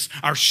loneliness,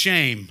 our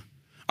shame,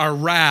 our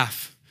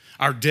wrath,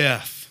 our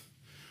death.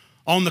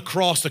 On the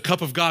cross, the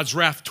cup of God's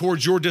wrath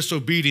towards your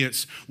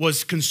disobedience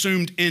was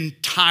consumed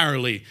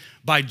entirely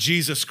by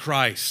Jesus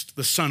Christ,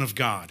 the Son of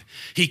God.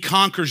 He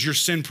conquers your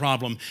sin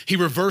problem. He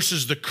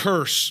reverses the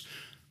curse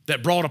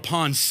that brought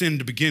upon sin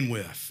to begin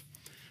with.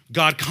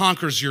 God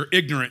conquers your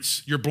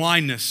ignorance, your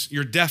blindness,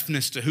 your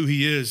deafness to who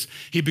he is.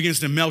 He begins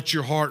to melt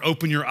your heart,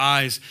 open your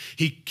eyes.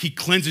 He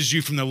cleanses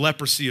you from the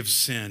leprosy of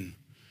sin.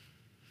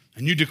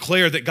 and you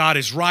declare that God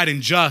is right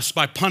and just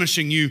by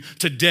punishing you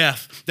to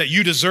death, that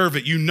you deserve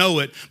it, you know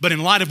it, but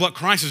in light of what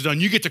Christ has done,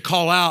 you get to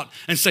call out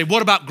and say,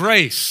 what about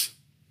grace?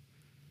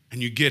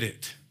 And you get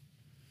it.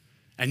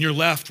 And you're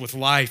left with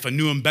life, a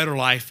new and better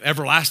life,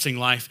 everlasting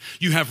life.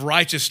 You have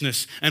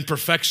righteousness and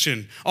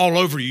perfection all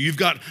over you. You've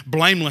got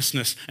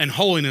blamelessness and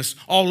holiness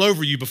all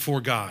over you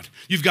before God.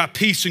 You've got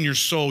peace in your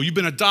soul. You've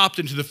been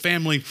adopted into the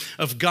family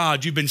of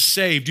God. You've been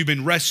saved. You've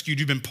been rescued.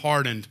 You've been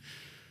pardoned.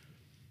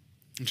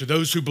 And to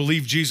those who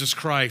believe Jesus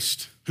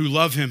Christ, who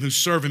love him, who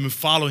serve him, who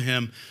follow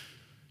him,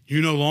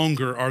 you no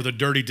longer are the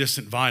dirty,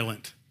 distant,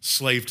 violent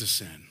slave to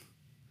sin.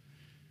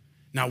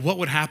 Now, what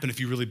would happen if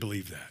you really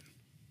believed that?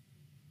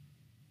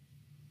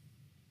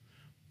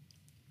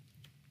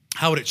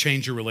 How would it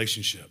change your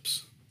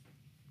relationships?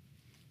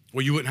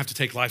 Well, you wouldn't have to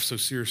take life so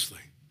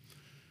seriously.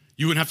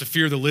 You wouldn't have to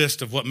fear the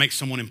list of what makes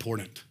someone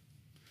important.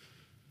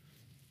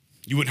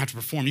 You wouldn't have to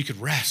perform. You could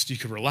rest. You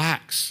could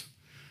relax.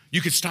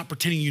 You could stop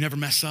pretending you never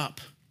mess up.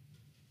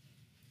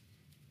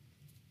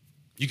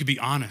 You could be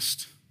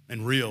honest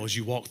and real as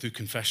you walk through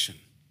confession.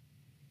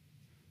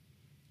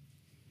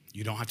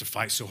 You don't have to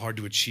fight so hard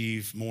to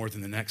achieve more than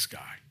the next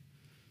guy.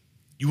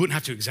 You wouldn't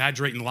have to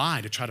exaggerate and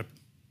lie to try to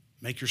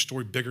make your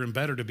story bigger and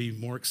better to be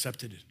more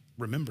accepted,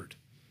 remembered.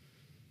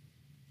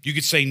 You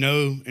could say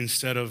no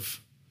instead of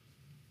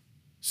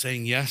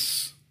saying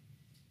yes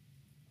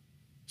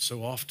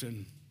so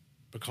often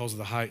because of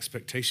the high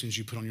expectations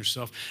you put on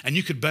yourself. And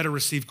you could better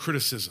receive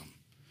criticism,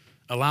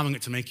 allowing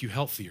it to make you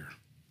healthier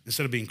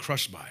instead of being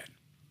crushed by it.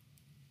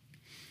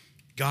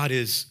 God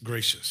is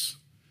gracious.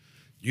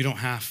 You don't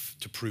have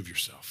to prove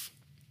yourself.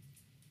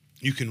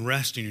 You can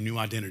rest in your new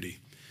identity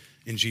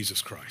in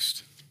Jesus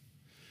Christ.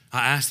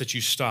 I ask that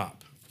you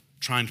stop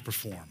trying to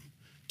perform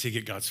to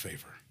get God's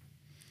favor.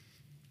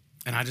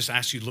 And I just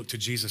ask you to look to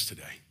Jesus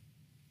today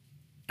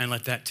and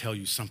let that tell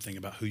you something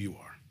about who you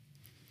are.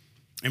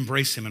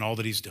 Embrace him and all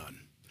that he's done.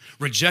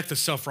 Reject the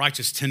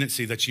self-righteous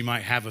tendency that you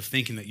might have of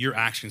thinking that your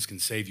actions can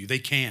save you. They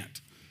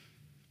can't,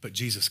 but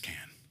Jesus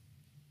can.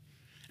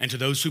 And to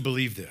those who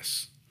believe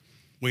this,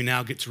 we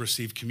now get to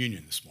receive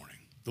communion this morning,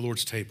 the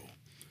Lord's table.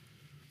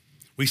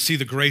 We see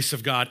the grace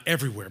of God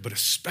everywhere, but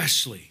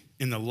especially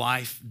in the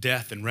life,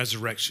 death, and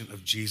resurrection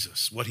of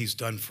Jesus, what he's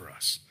done for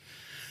us.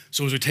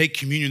 So as we take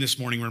communion this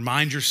morning,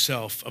 remind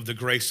yourself of the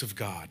grace of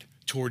God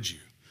towards you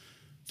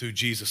through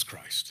Jesus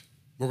Christ.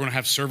 We're going to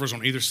have servers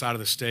on either side of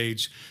the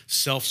stage,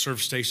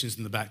 self-serve stations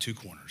in the back two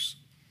corners.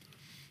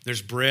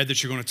 There's bread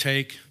that you're going to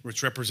take,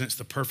 which represents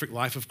the perfect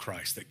life of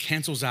Christ that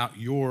cancels out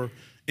your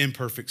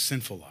imperfect,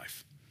 sinful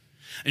life.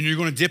 And you're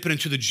going to dip it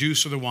into the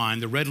juice or the wine,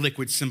 the red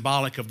liquid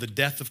symbolic of the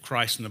death of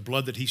Christ and the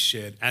blood that he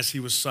shed as he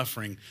was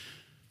suffering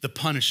the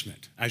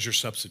punishment as your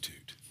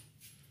substitute.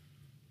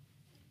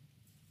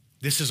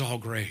 This is all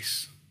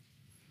grace.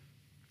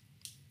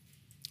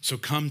 So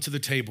come to the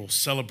table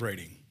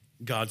celebrating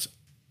God's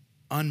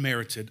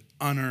unmerited,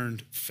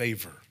 unearned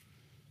favor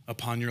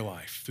upon your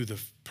life through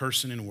the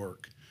person and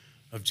work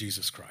of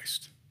Jesus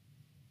Christ.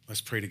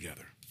 Let's pray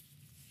together.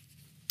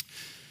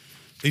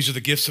 These are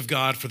the gifts of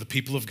God for the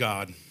people of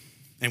God,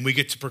 and we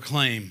get to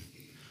proclaim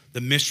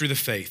the mystery of the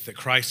faith that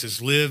Christ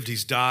has lived,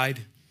 he's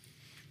died,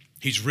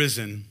 he's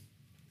risen,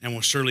 and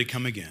will surely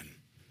come again.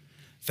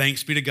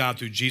 Thanks be to God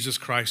through Jesus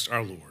Christ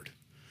our Lord.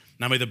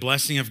 Now may the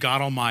blessing of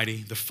God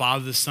Almighty, the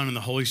Father, the Son, and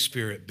the Holy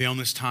Spirit be on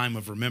this time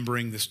of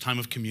remembering, this time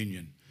of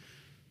communion,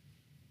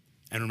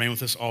 and remain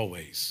with us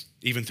always,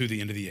 even through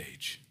the end of the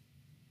age.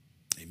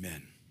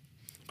 Amen.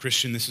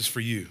 Christian, this is for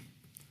you.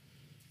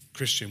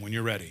 Christian, when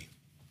you're ready,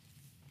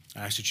 I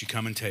ask that you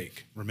come and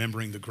take,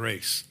 remembering the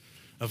grace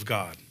of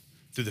God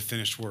through the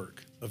finished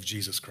work of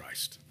Jesus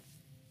Christ.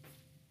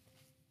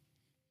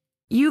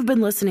 You've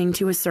been listening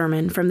to a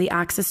sermon from the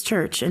Axis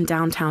Church in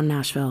downtown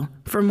Nashville.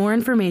 For more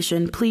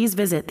information, please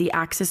visit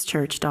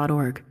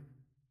theaxischurch.org.